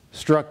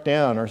struck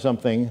down or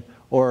something,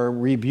 or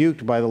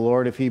rebuked by the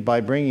Lord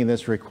by bringing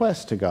this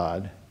request to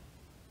God.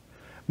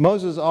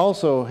 Moses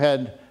also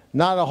had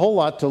not a whole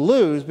lot to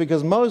lose,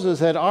 because Moses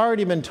had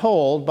already been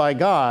told by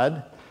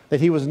God that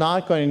he was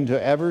not going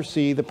to ever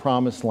see the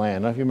promised land. I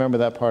don't know if you remember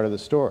that part of the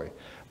story.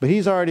 But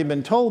he's already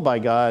been told by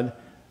God,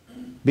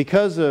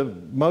 because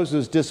of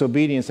Moses'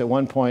 disobedience at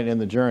one point in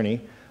the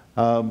journey,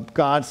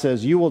 God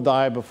says, you will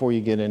die before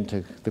you get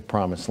into the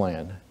promised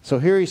land. So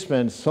here he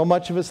spends so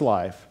much of his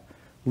life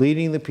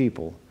leading the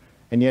people,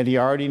 and yet he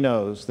already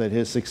knows that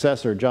his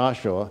successor,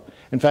 Joshua,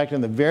 in fact,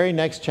 in the very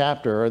next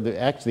chapter, or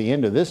actually the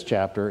end of this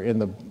chapter in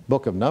the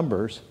book of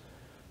Numbers,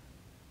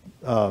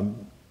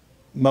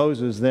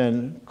 Moses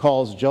then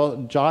calls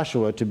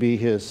Joshua to be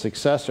his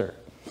successor.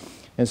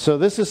 And so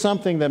this is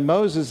something that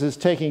Moses is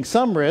taking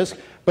some risk,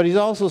 but he's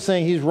also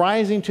saying he's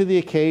rising to the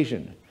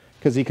occasion,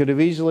 because he could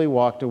have easily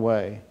walked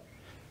away.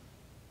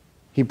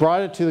 He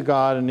brought it to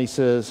God, and he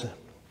says,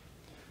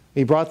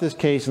 he brought this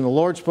case, and the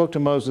Lord spoke to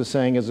Moses,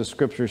 saying, as the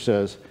scripture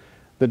says,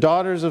 the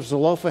daughters of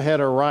Zelophehad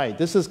are right.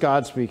 This is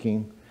God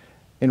speaking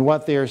in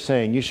what they are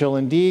saying. You shall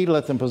indeed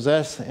let them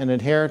possess an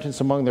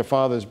inheritance among their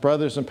father's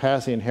brothers and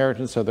pass the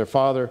inheritance of their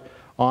father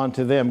on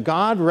to them.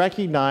 God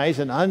recognized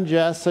an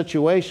unjust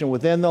situation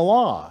within the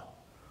law.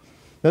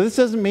 Now, this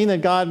doesn't mean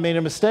that God made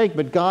a mistake,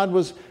 but God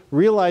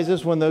realized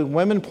this when the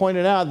women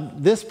pointed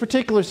out this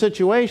particular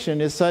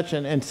situation is such,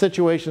 and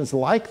situations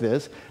like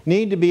this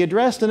need to be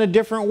addressed in a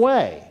different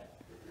way.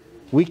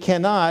 We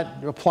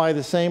cannot apply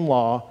the same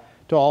law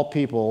to all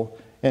people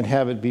and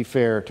have it be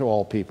fair to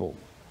all people.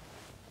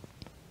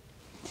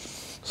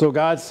 So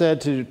God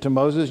said to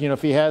Moses,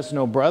 if he has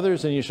no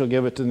brothers, then you shall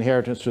give it to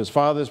inheritance to his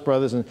father's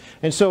brothers.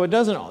 And so it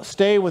doesn't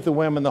stay with the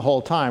women the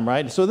whole time,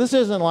 right? So this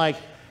isn't like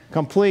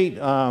complete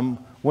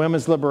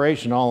women's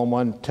liberation all in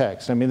one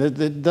text. I mean,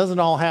 it doesn't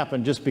all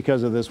happen just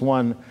because of this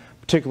one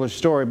particular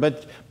story.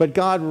 But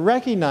God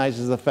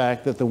recognizes the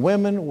fact that the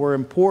women were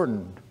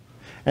important,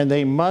 and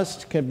they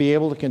must be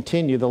able to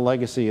continue the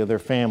legacy of their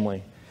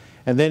family.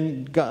 And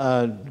then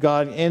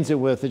God ends it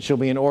with, it shall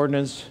be an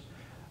ordinance.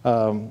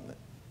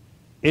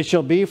 It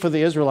shall be for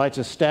the Israelites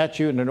a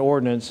statute and an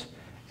ordinance,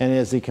 and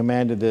as he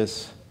commanded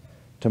this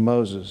to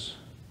Moses.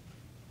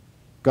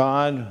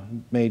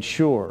 God made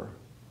sure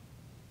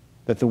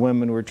that the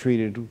women were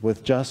treated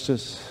with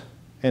justice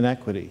and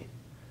equity.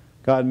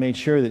 God made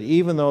sure that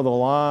even though the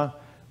law,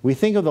 we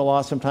think of the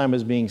law sometimes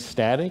as being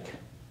static,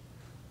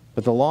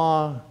 but the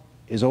law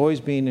is always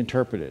being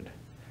interpreted.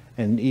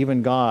 And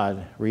even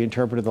God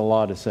reinterpreted the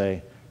law to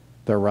say,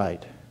 they're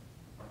right.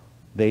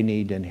 They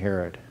need to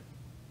inherit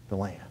the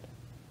land.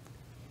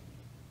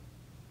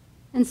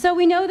 And so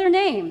we know their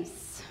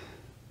names.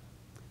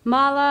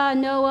 Mala,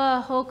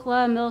 Noah,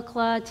 Hoklah,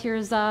 Milcah,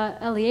 Tirzah,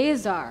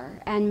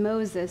 Eleazar, and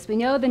Moses. We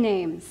know the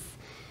names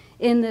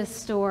in this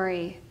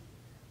story.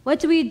 What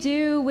do we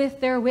do with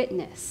their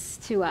witness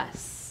to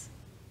us?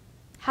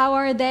 How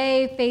are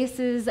they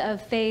faces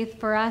of faith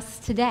for us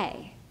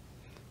today?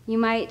 You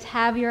might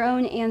have your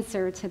own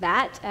answer to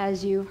that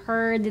as you've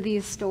heard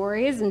these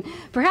stories. And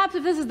perhaps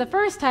if this is the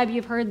first time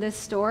you've heard this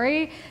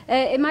story,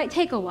 it might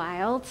take a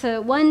while to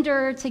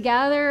wonder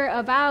together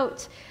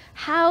about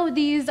how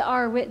these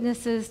are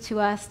witnesses to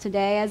us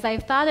today. As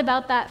I've thought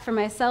about that for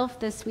myself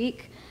this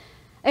week,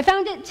 I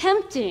found it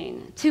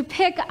tempting to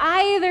pick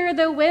either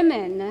the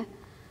women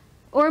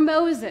or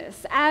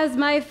Moses as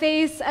my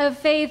face of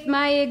faith,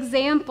 my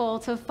example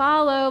to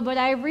follow, but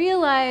I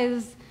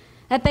realize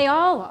that they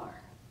all are.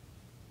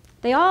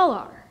 They all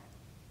are.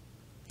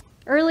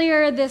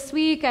 Earlier this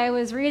week, I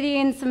was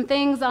reading some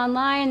things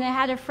online, and I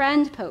had a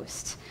friend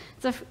post.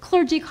 It's a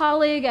clergy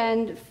colleague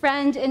and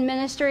friend in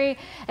ministry,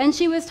 and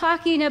she was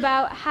talking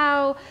about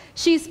how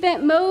she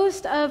spent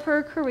most of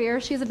her career,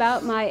 she's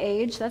about my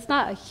age, that's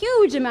not a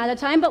huge amount of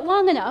time, but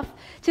long enough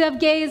to have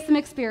gained some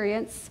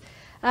experience.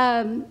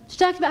 She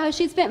talked about how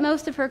she spent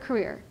most of her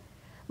career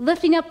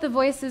lifting up the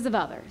voices of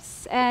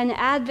others and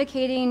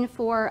advocating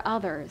for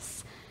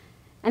others.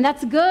 And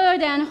that's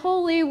good and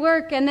holy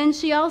work. And then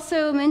she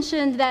also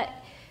mentioned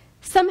that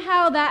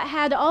somehow that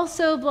had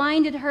also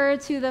blinded her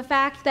to the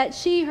fact that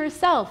she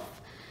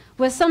herself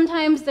was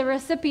sometimes the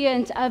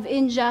recipient of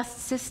unjust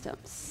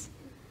systems,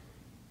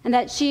 and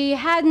that she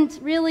hadn't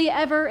really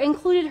ever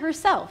included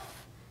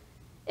herself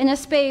in a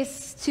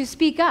space to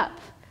speak up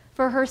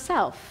for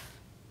herself.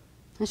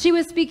 And she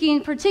was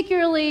speaking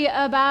particularly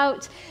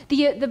about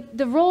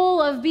the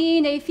role of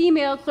being a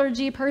female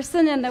clergy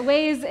person and the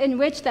ways in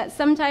which that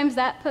sometimes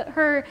that put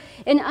her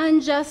in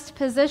unjust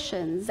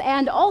positions,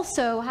 and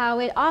also how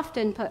it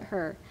often put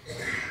her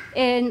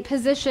in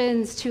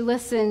positions to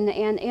listen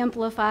and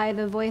amplify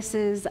the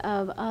voices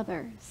of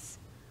others.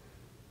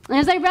 And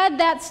as I read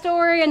that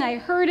story and I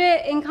heard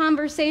it in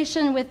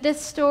conversation with this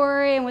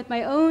story and with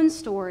my own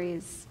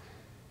stories,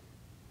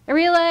 I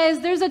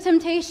realized there's a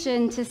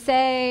temptation to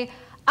say,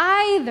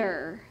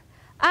 either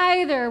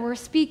we're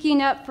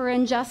speaking up for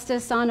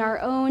injustice on our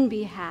own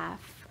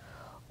behalf,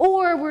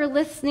 or we're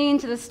listening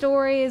to the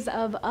stories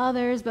of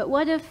others. But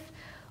what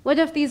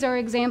if these are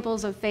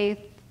examples of faith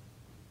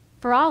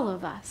for all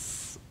of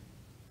us?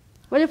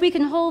 What if we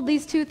can hold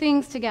these two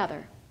things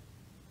together?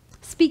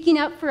 Speaking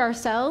up for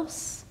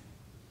ourselves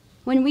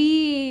when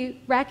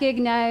we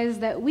recognize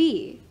that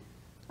we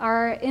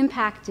are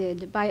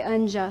impacted by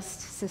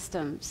unjust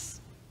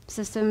systems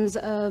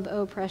of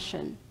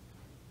oppression.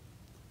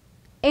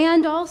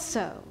 And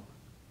also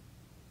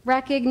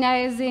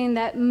recognizing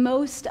that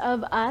most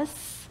of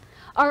us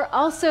are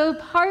also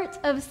part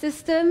of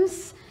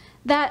systems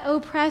that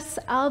oppress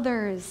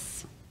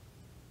others.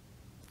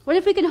 What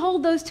if we can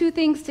hold those two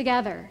things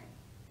together?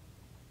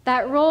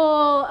 That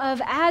role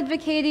of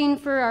advocating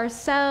for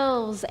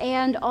ourselves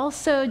and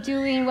also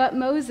doing what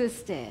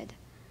Moses did,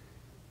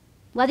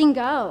 letting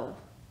go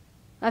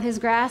of his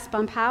grasp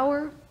on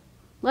power,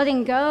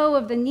 letting go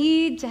of the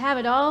need to have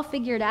it all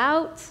figured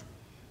out,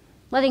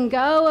 letting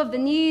go of the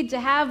need to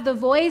have the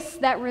voice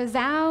that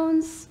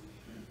resounds,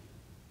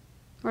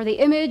 or the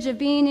image of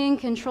being in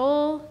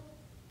control,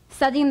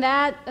 setting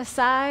that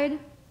aside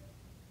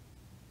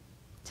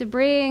to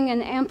bring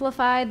and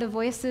amplify the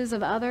voices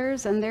of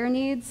others and their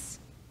needs.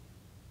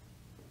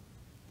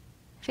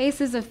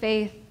 Faces of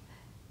faith.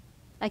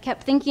 I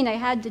kept thinking I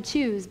had to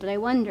choose, but I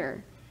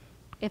wonder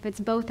if it's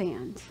both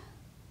and.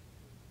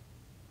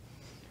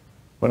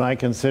 When I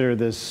consider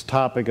this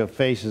topic of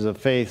faces of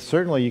faith,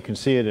 certainly you can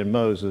see it in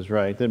Moses,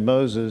 right? That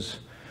Moses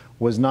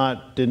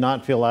did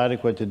not feel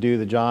adequate to do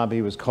the job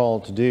he was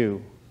called to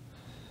do.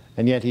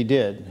 And yet he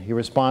did. He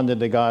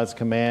responded to God's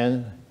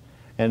command.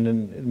 And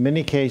in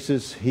many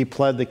cases, he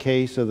pled the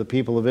case of the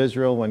people of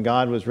Israel. When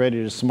God was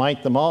ready to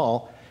smite them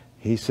all,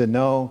 he said,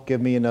 no,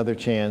 give me another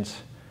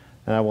chance,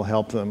 and I will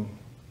help them.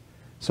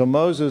 So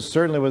Moses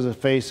certainly was a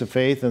face of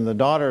faith, and the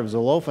daughter of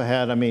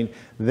Zelophehad, I mean,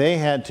 they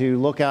had to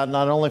look out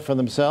not only for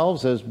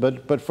themselves,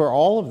 but for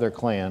all of their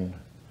clan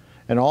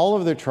and all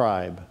of their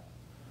tribe.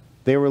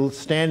 They were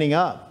standing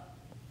up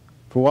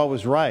for what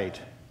was right.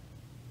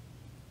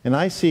 And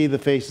I see the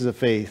faces of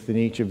faith in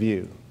each of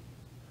you.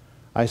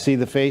 I see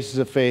the faces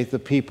of faith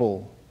of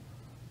people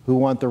who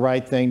want the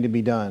right thing to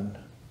be done,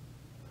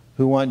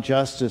 who want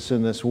justice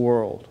in this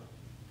world,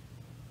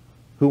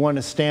 who want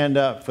to stand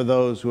up for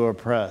those who are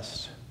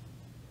oppressed,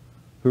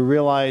 who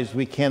realize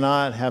we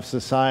cannot have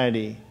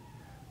society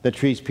that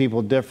treats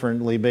people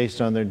differently based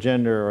on their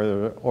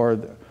gender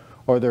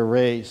or their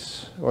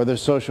race or their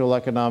social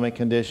economic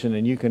condition.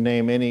 And you can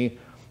name any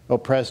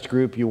oppressed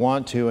group you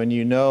want to, and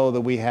you know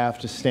that we have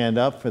to stand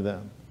up for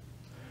them.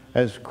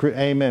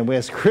 Amen.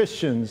 As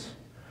Christians,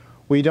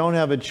 we don't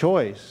have a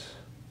choice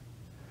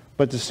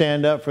but to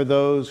stand up for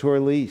those who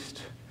are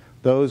least,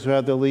 those who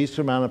have the least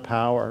amount of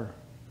power,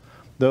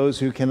 those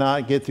who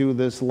cannot get through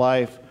this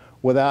life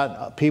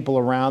without people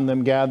around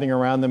them, gathering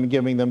around them and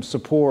giving them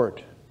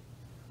support.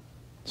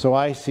 So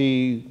I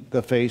see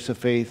the face of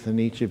faith in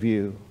each of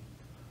you.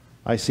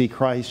 I see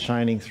Christ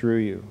shining through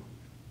you.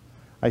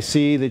 I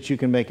see that you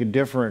can make a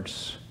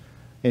difference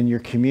in your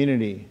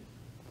community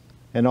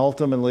and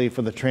ultimately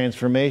for the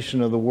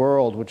transformation of the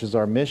world, which is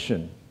our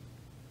mission.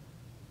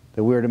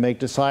 That we are to make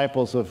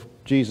disciples of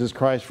Jesus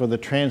Christ for the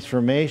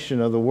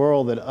transformation of the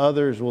world, that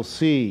others will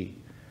see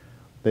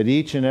that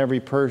each and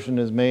every person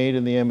is made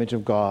in the image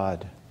of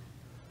God,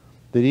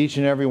 that each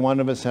and every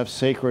one of us have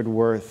sacred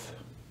worth,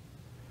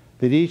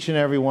 that each and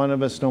every one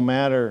of us, no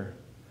matter,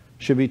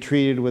 should be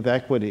treated with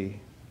equity.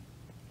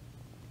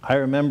 I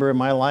remember in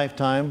my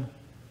lifetime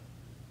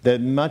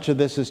that much of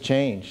this has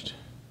changed.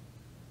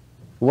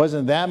 It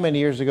wasn't that many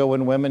years ago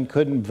when women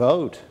couldn't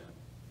vote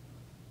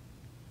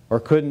or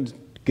couldn't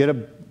get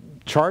a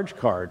charge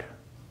card.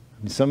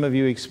 And some of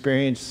you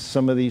experienced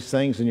some of these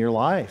things in your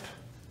life.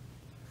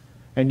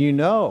 And you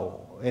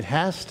know it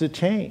has to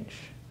change.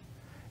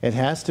 It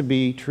has to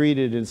be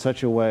treated in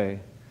such a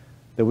way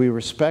that we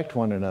respect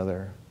one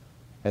another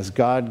as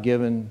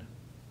God-given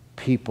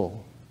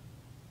people.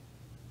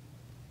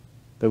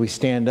 That we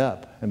stand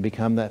up and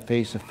become that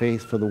face of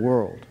faith for the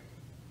world.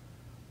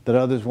 That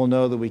others will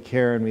know that we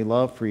care and we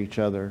love for each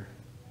other.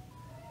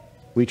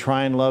 We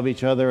try and love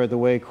each other the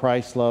way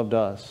Christ loved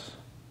us.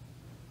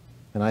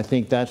 And I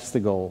think that's the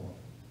goal.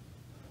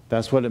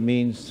 That's what it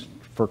means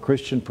for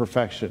Christian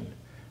perfection.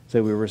 Is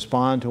that we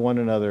respond to one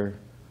another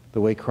the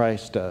way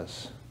Christ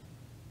does,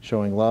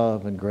 showing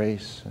love and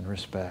grace and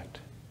respect.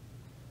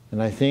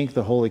 And I think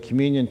the Holy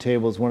Communion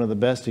table is one of the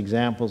best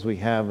examples we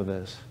have of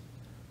this.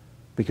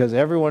 Because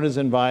everyone is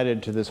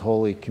invited to this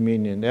Holy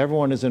Communion.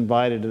 Everyone is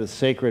invited to the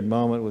sacred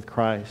moment with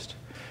Christ.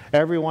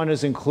 Everyone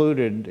is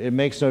included. It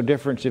makes no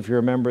difference if you're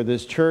a member of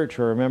this church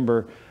or a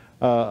member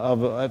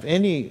of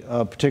any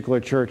particular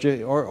church,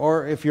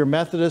 or if you're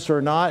Methodist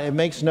or not. It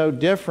makes no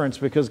difference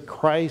because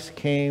Christ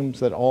came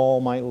that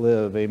all might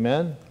live.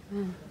 Amen?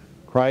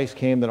 Christ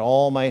came that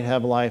all might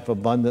have life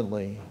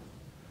abundantly.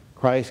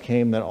 Christ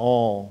came that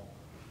all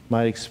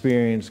might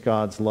experience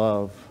God's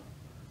love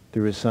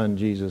through His Son,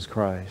 Jesus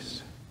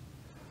Christ.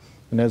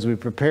 And as we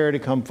prepare to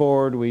come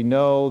forward, we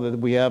know that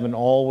we haven't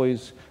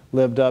always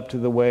lived up to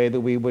the way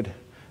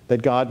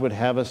that God would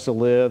have us to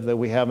live, that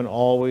we haven't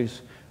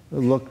always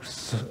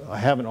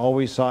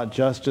sought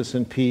justice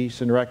and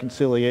peace and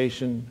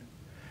reconciliation.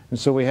 And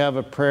so we have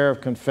a prayer of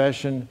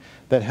confession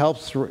that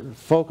helps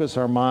focus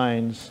our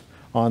minds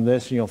on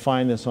this. And you'll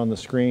find this on the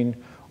screen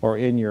or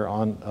in your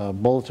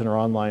bulletin or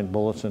online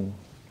bulletin.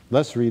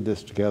 Let's read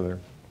this together.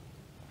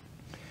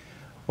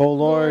 O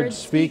Lord,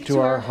 speak to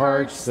our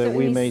hearts that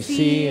we may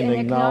see and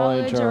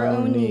acknowledge our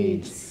own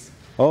needs.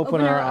 Open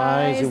our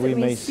eyes that we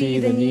may see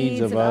the needs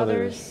of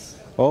others.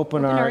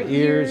 Open our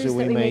ears that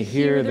we may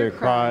hear their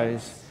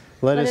cries.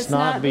 Let us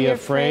not be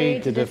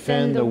afraid to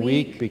defend the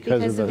weak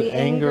because of the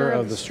anger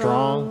of the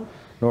strong,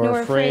 nor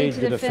afraid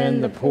to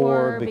defend the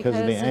poor because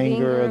of the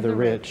anger of the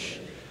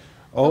rich.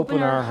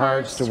 Open our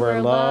hearts to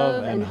where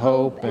love and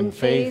hope and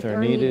faith are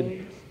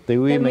needed, that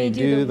we may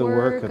do the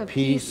work of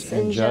peace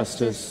and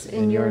justice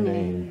in your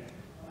name.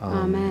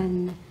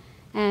 Amen.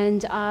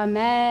 And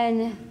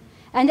amen.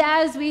 And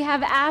as we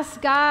have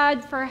asked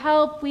God for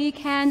help, we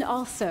can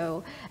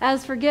also,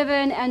 as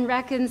forgiven and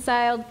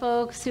reconciled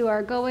folks who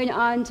are going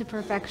on to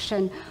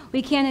perfection,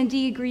 we can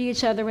indeed greet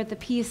each other with the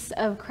peace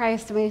of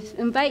Christ. And we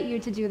invite you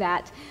to do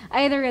that,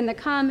 either in the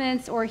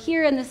comments or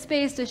here in the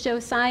space to show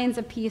signs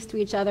of peace to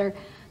each other.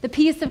 The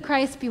peace of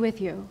Christ be with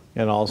you.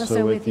 And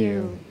also with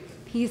you.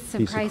 Peace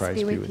of Christ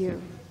be with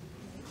you.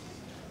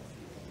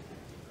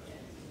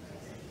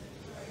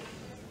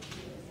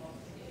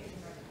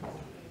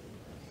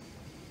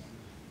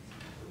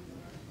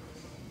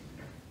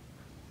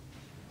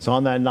 So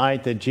on that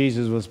night that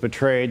Jesus was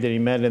betrayed, that he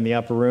met in the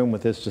upper room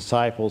with his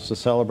disciples to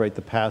celebrate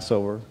the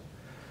Passover,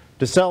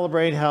 to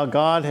celebrate how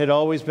God had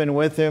always been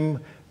with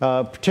him,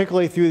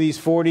 particularly through these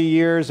 40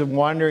 years of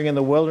wandering in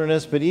the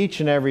wilderness, but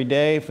each and every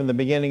day from the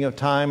beginning of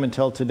time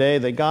until today,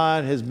 that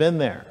God has been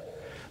there,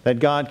 that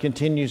God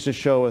continues to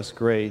show us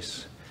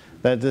grace,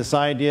 that this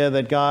idea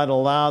that God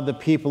allowed the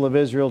people of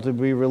Israel to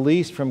be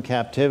released from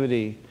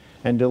captivity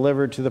and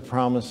delivered to the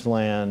promised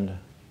land.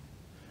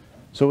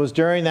 So it was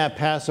during that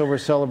Passover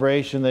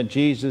celebration that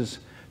Jesus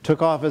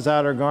took off his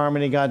outer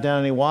garment, he got down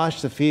and he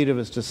washed the feet of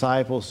his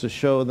disciples to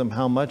show them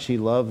how much he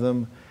loved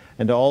them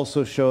and to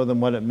also show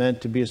them what it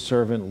meant to be a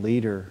servant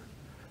leader.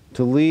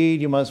 To lead,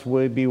 you must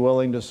be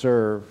willing to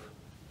serve.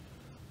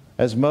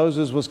 As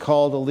Moses was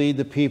called to lead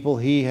the people,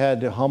 he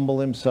had to humble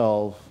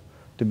himself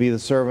to be the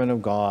servant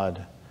of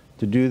God,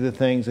 to do the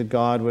things that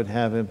God would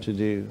have him to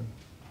do.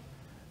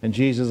 And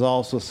Jesus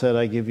also said,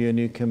 I give you a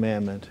new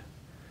commandment.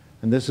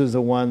 And this is the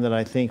one that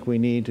I think we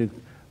need to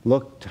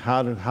look to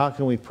how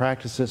can we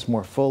practice this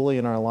more fully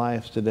in our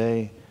lives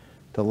today,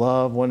 to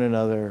love one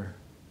another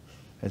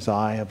as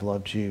I have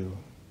loved you,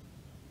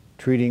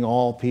 treating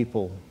all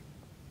people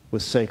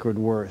with sacred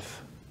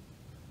worth,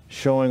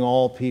 showing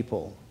all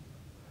people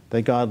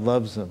that God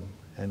loves them,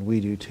 and we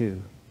do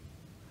too.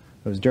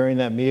 It was during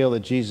that meal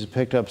that Jesus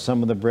picked up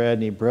some of the bread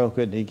and he broke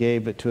it and he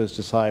gave it to his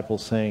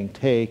disciples, saying,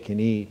 take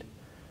and eat.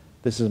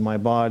 This is my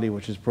body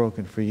which is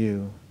broken for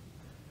you.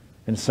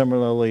 And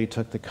similarly, he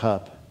took the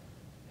cup.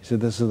 He said,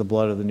 this is the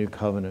blood of the new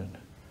covenant.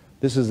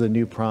 This is the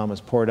new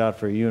promise poured out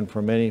for you and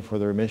for many for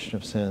the remission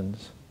of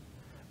sins.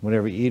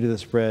 Whenever you eat of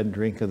this bread and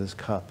drink of this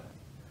cup,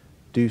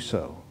 do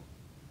so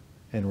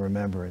in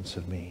remembrance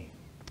of me.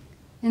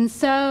 And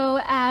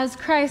so, as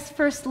Christ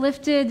first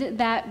lifted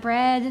that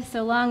bread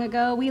so long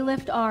ago, we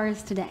lift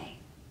ours today,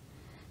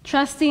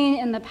 trusting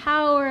in the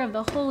power of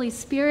the Holy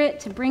Spirit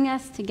to bring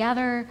us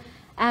together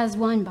as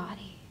one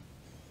body.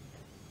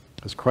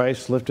 As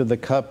Christ lifted the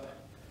cup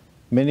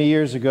many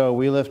years ago,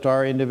 we lift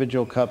our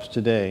individual cups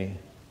today,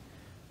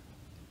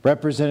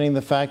 representing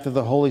the fact that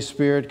the Holy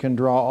Spirit can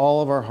draw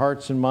all of our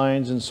hearts and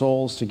minds and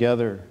souls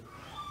together,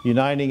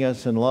 uniting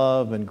us in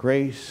love and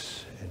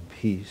grace and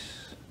peace.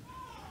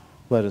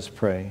 Let us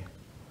pray.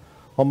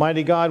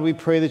 Almighty God, we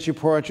pray that you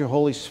pour out your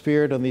Holy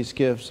Spirit on these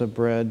gifts of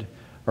bread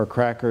or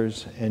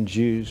crackers and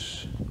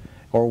juice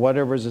or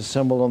whatever is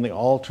assembled on the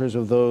altars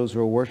of those who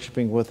are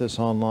worshiping with us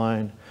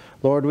online.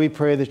 Lord, we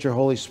pray that your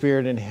Holy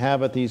Spirit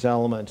inhabit these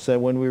elements, that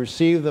when we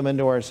receive them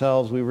into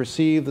ourselves, we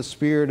receive the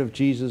Spirit of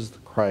Jesus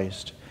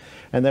Christ,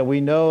 and that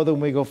we know that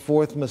when we go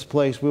forth from this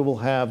place, we will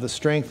have the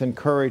strength and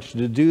courage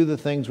to do the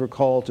things we're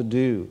called to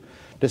do,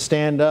 to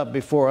stand up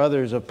before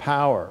others of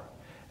power,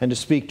 and to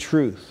speak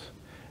truth,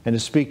 and to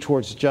speak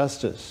towards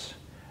justice,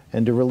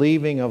 and to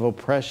relieving of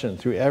oppression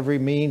through every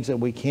means that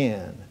we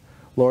can.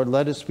 Lord,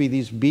 let us be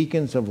these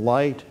beacons of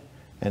light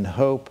and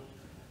hope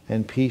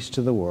and peace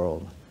to the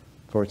world.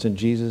 For it's in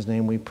Jesus'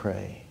 name we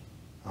pray.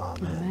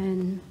 Amen.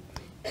 Amen.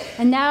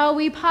 And now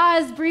we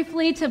pause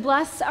briefly to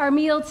bless our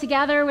meal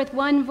together with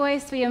one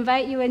voice. We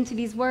invite you into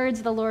these words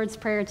of the Lord's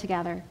Prayer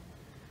together.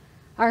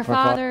 Our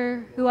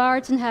Father, who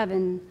art in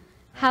heaven,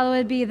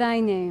 hallowed be thy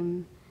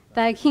name.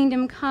 Thy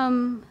kingdom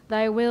come,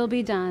 thy will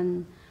be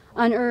done,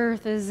 on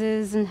earth as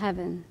is in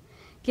heaven.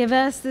 Give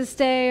us this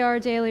day our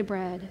daily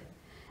bread,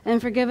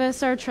 and forgive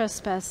us our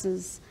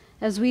trespasses,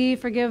 as we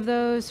forgive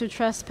those who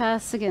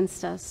trespass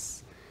against us.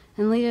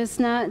 And lead us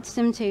not into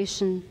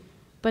temptation,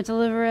 but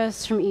deliver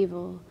us from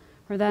evil.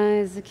 For thine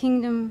is the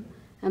kingdom,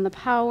 and the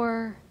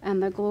power,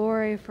 and the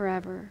glory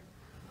forever.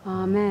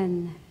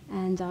 Amen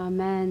and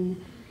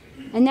amen.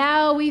 And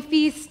now we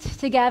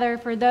feast together.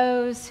 For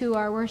those who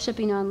are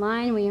worshiping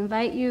online, we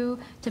invite you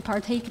to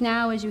partake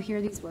now as you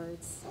hear these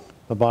words.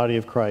 The body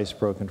of Christ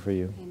broken for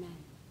you. Amen.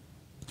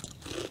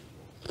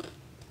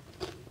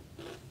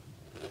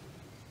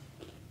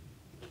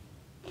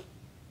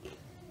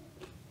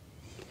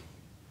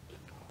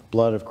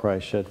 Blood of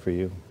Christ shed for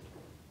you.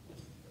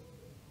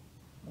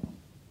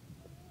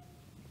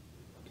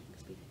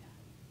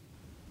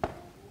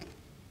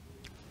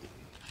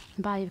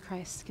 The body of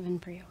Christ given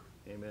for you.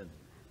 Amen.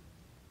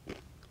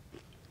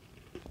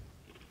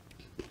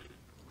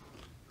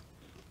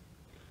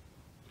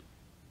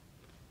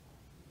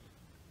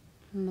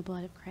 And the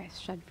blood of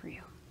Christ shed for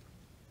you.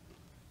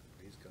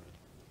 Praise God.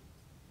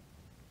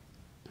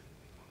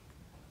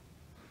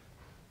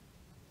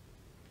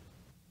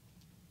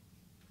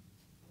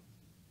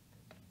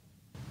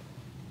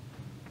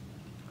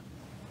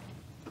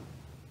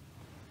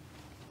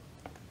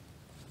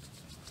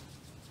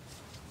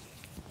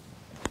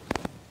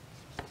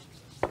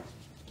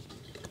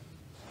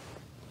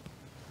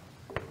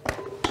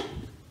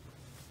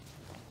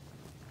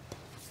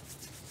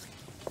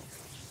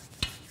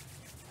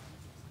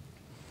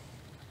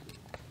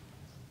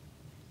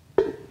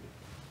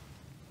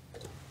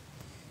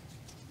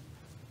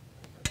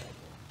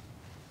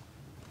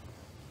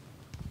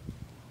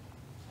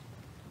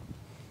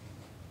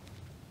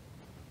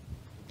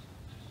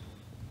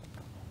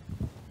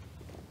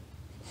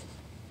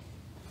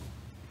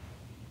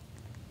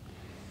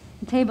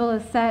 The table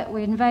is set.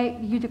 We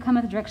invite you to come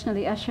at the direction of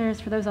the ushers.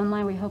 For those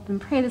online, we hope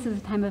and pray this is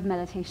a time of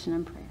meditation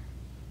and prayer.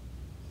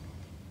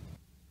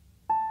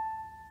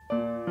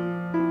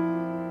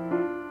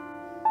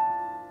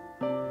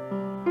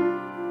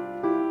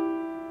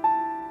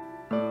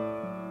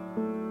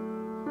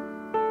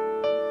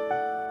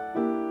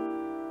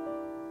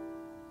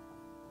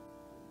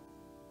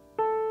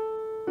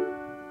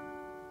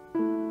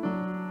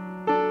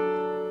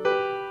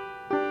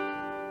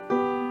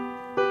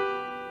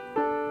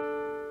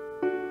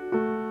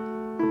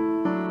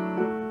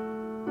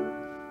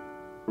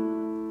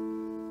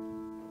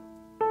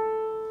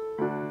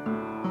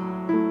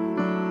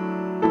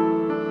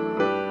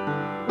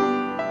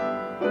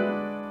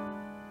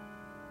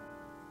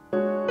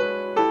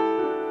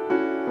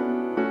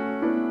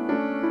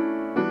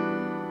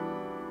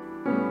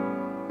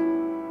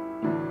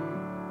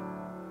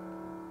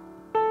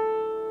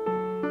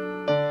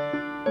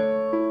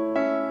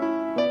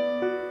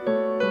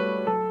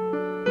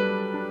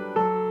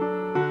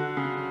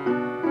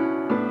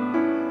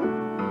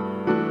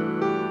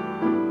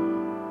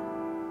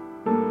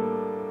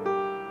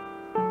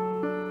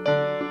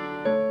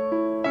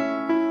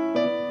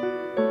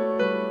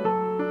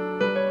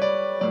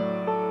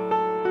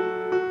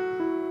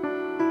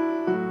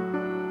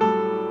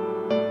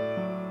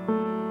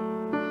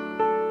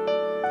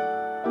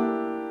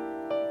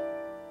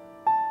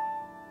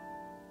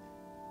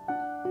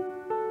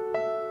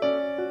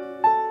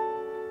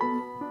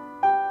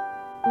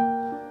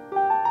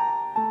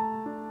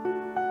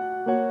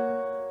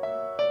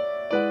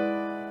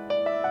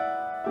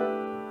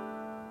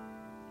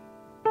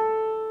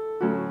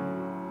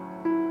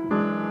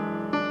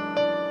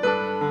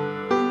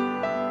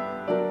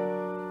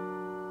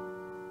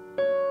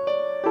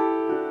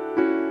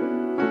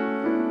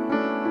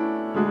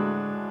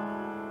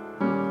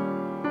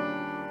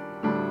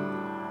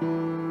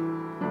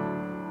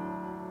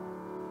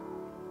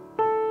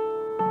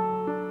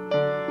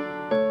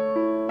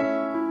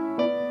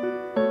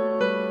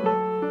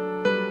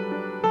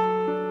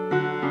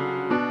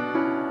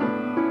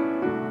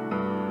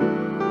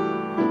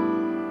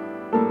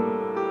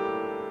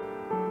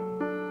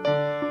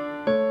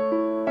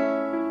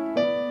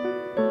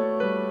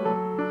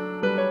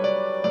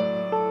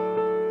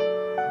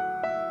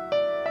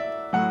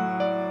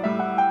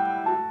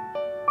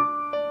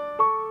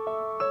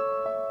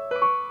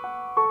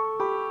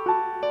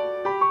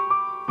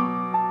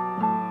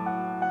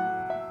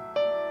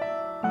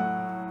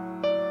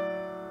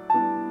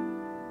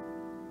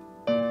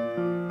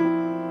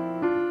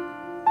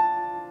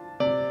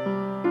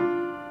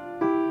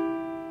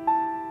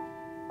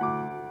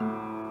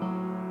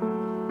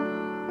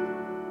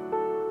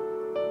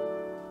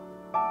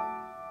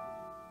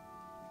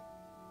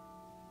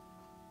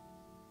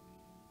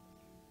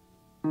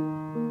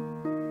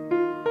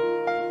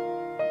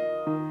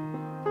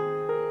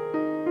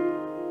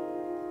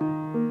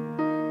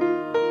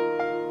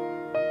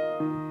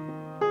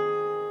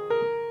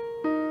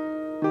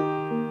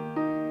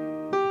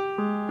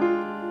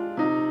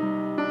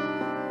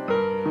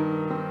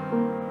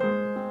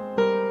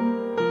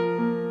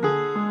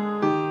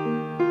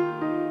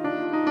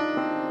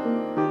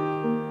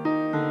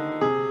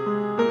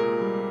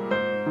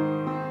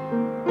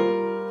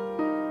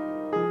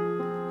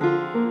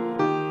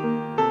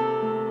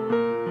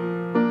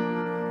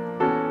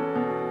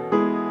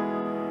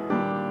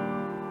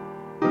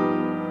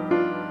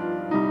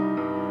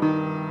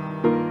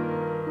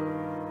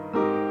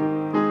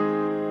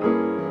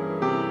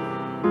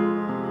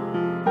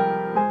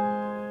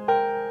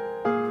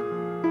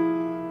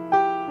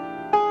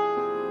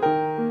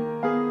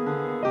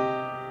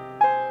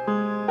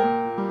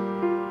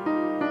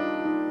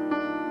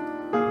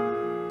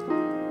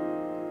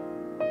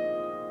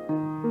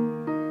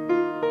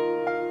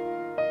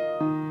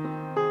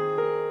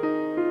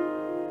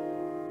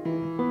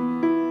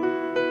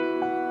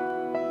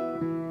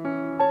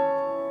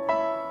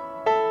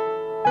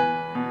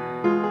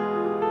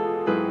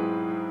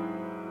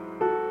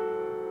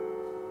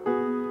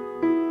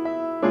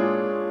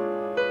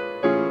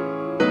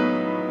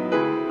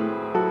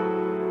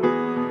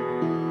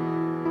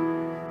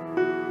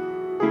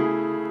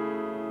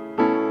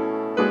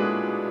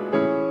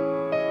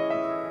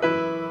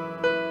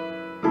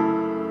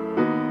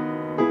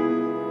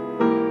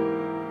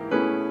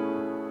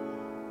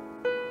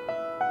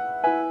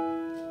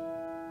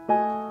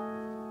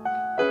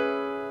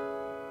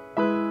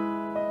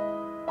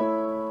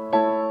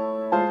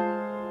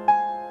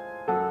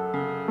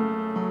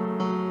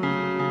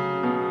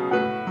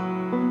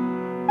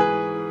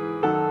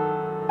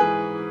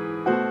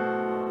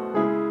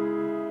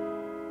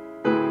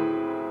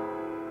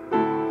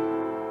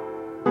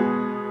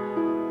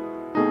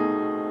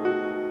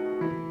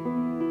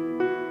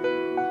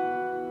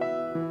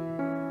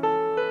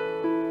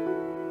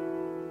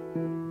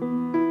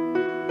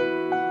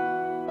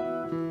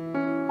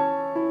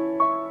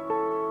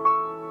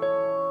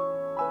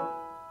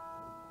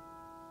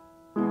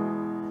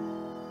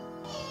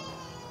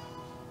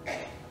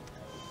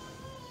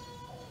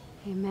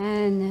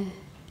 Amen.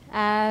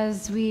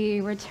 As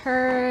we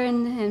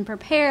return and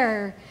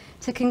prepare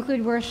to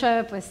conclude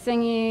worship with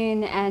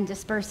singing and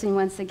dispersing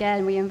once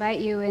again, we invite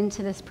you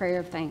into this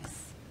prayer of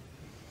thanks.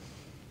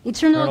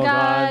 Eternal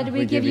God,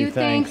 we give you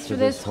thanks for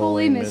this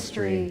holy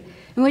mystery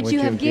in which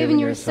you have given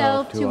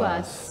yourself to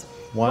us,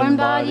 one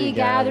body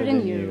gathered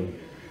in you.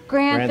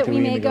 Grant that we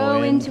may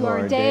go into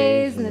our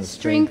days in the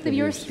strength of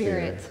your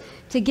Spirit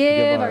to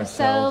give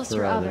ourselves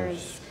for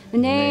others.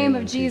 In the name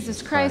of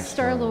Jesus Christ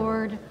our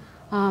Lord.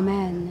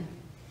 Amen.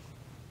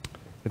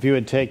 If you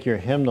would take your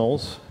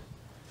hymnals,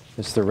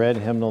 it's the red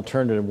hymnal,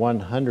 turn to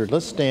 100.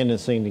 Let's stand and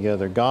sing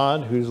together.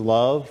 God, whose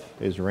love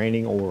is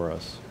reigning over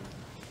us.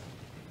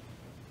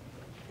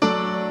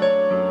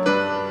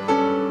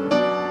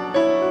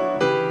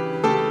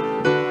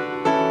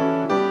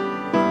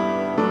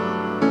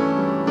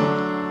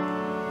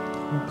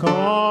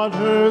 God,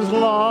 whose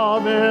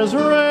love is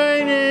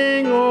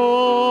reigning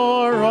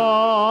o'er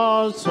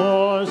us,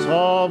 source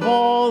of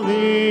all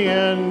the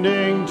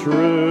ending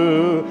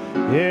true.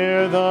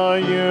 Hear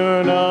the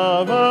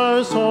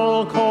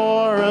universal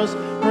chorus,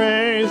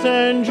 raise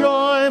in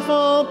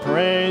joyful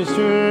praise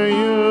to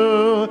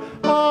you.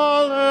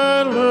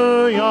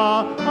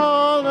 Alleluia,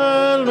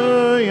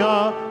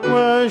 alleluia,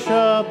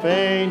 worship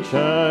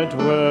ancient,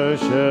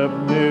 worship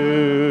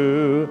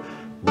new.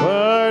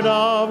 Word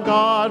of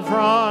God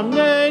from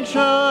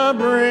nature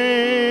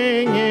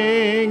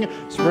bringing,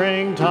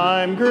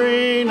 springtime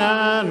green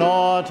and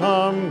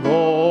autumn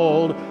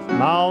gold.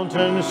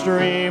 Mountain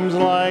streams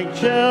like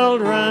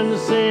children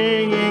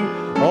singing,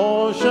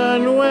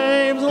 ocean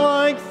waves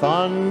like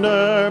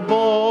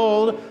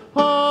thunderbolt.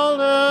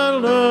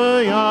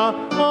 Alleluia,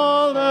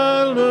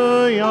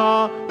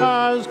 alleluia,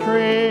 as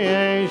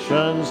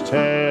creation's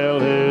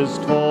tale is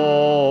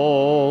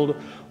told.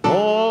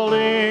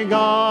 Holy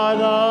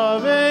God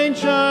of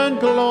ancient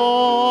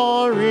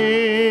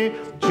glory,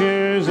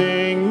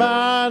 choosing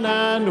man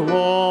and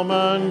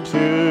woman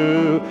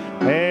too.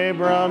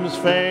 Abram's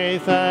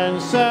faith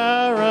and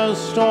Sarah's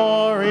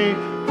story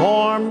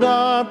formed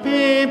a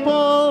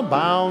people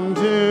bound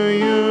to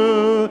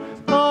you.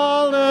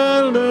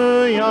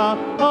 Alleluia,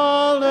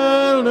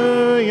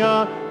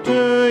 alleluia,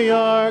 to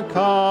your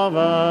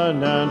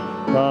covenant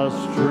thus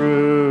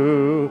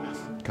true.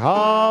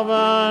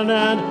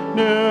 Covenant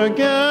new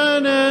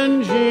again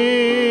in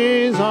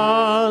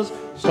Jesus,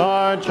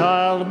 star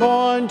child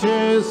born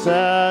to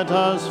set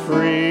us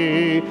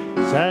free,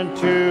 sent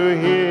to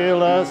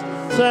heal us,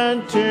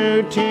 sent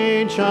to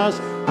teach us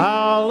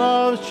how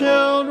love's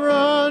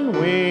children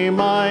we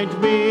might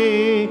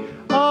be.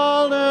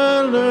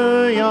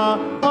 Alleluia,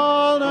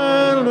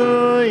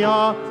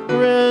 alleluia,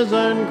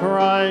 risen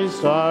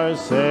Christ our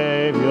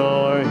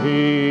Savior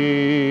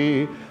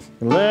He.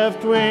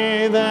 Lift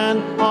we then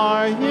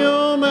our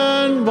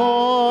human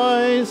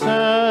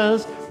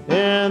voices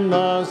in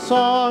the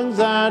songs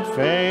that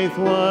faith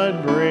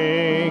would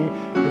bring.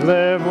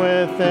 Live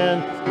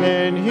within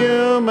in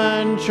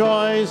human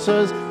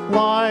choices,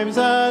 lives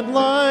that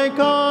like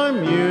our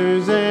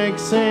music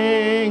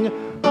sing.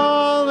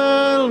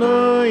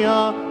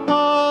 Alleluia,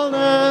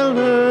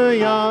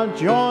 alleluia,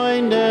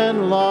 joined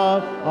in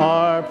love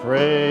our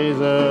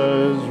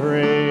praises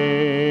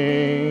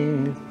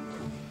ring.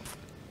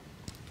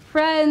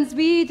 Friends,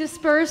 we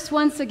disperse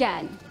once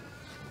again.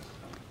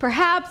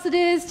 Perhaps it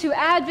is to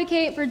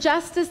advocate for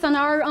justice on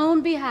our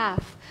own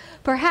behalf.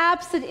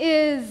 Perhaps it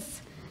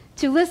is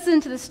to listen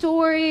to the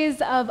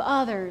stories of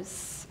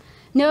others.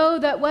 Know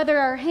that whether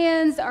our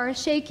hands are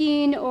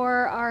shaking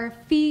or our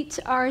feet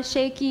are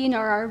shaking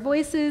or our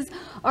voices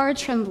are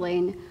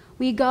trembling,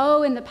 we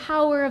go in the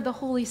power of the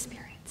Holy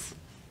Spirit.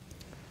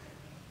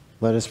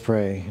 Let us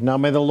pray. Now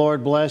may the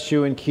Lord bless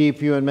you and keep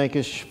you and make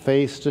his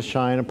face to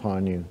shine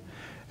upon you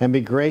and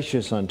be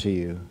gracious unto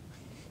you.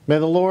 May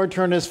the Lord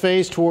turn his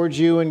face towards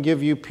you and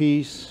give you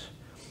peace.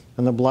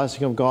 And the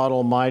blessing of God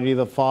Almighty,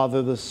 the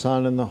Father, the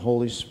Son, and the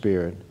Holy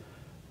Spirit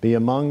be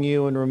among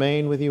you and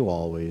remain with you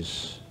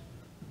always.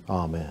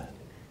 Amen.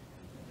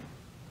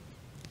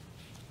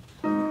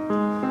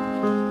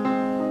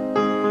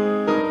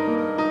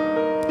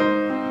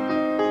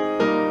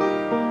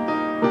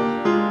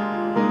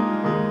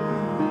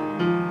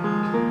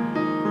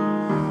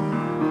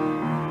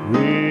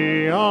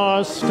 We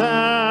are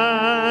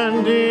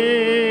standing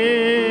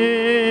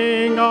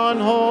on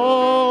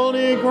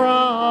holy ground,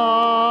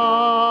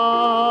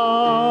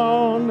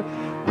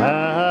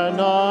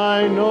 and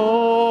I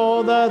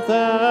know that there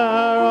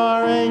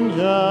are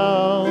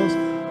angels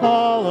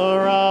all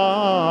around.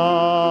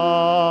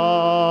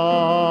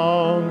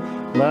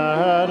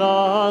 Let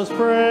us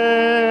praise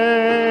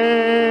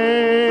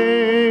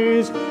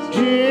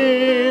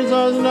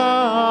Jesus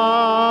now.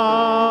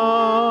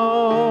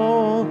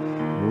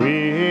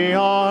 We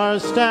are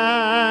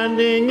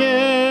standing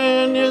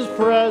in his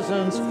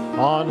presence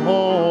on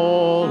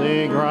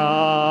holy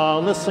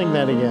ground. Let's sing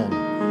that again.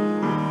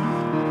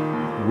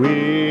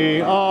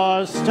 We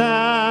are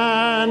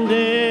standing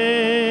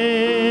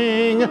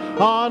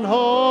on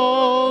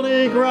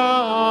holy ground,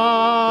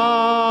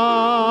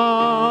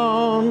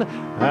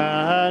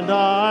 and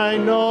I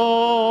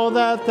know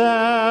that there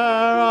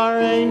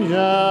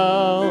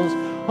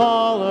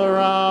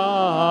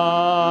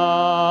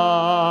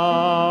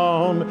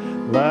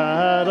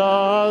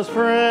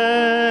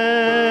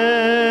Amen.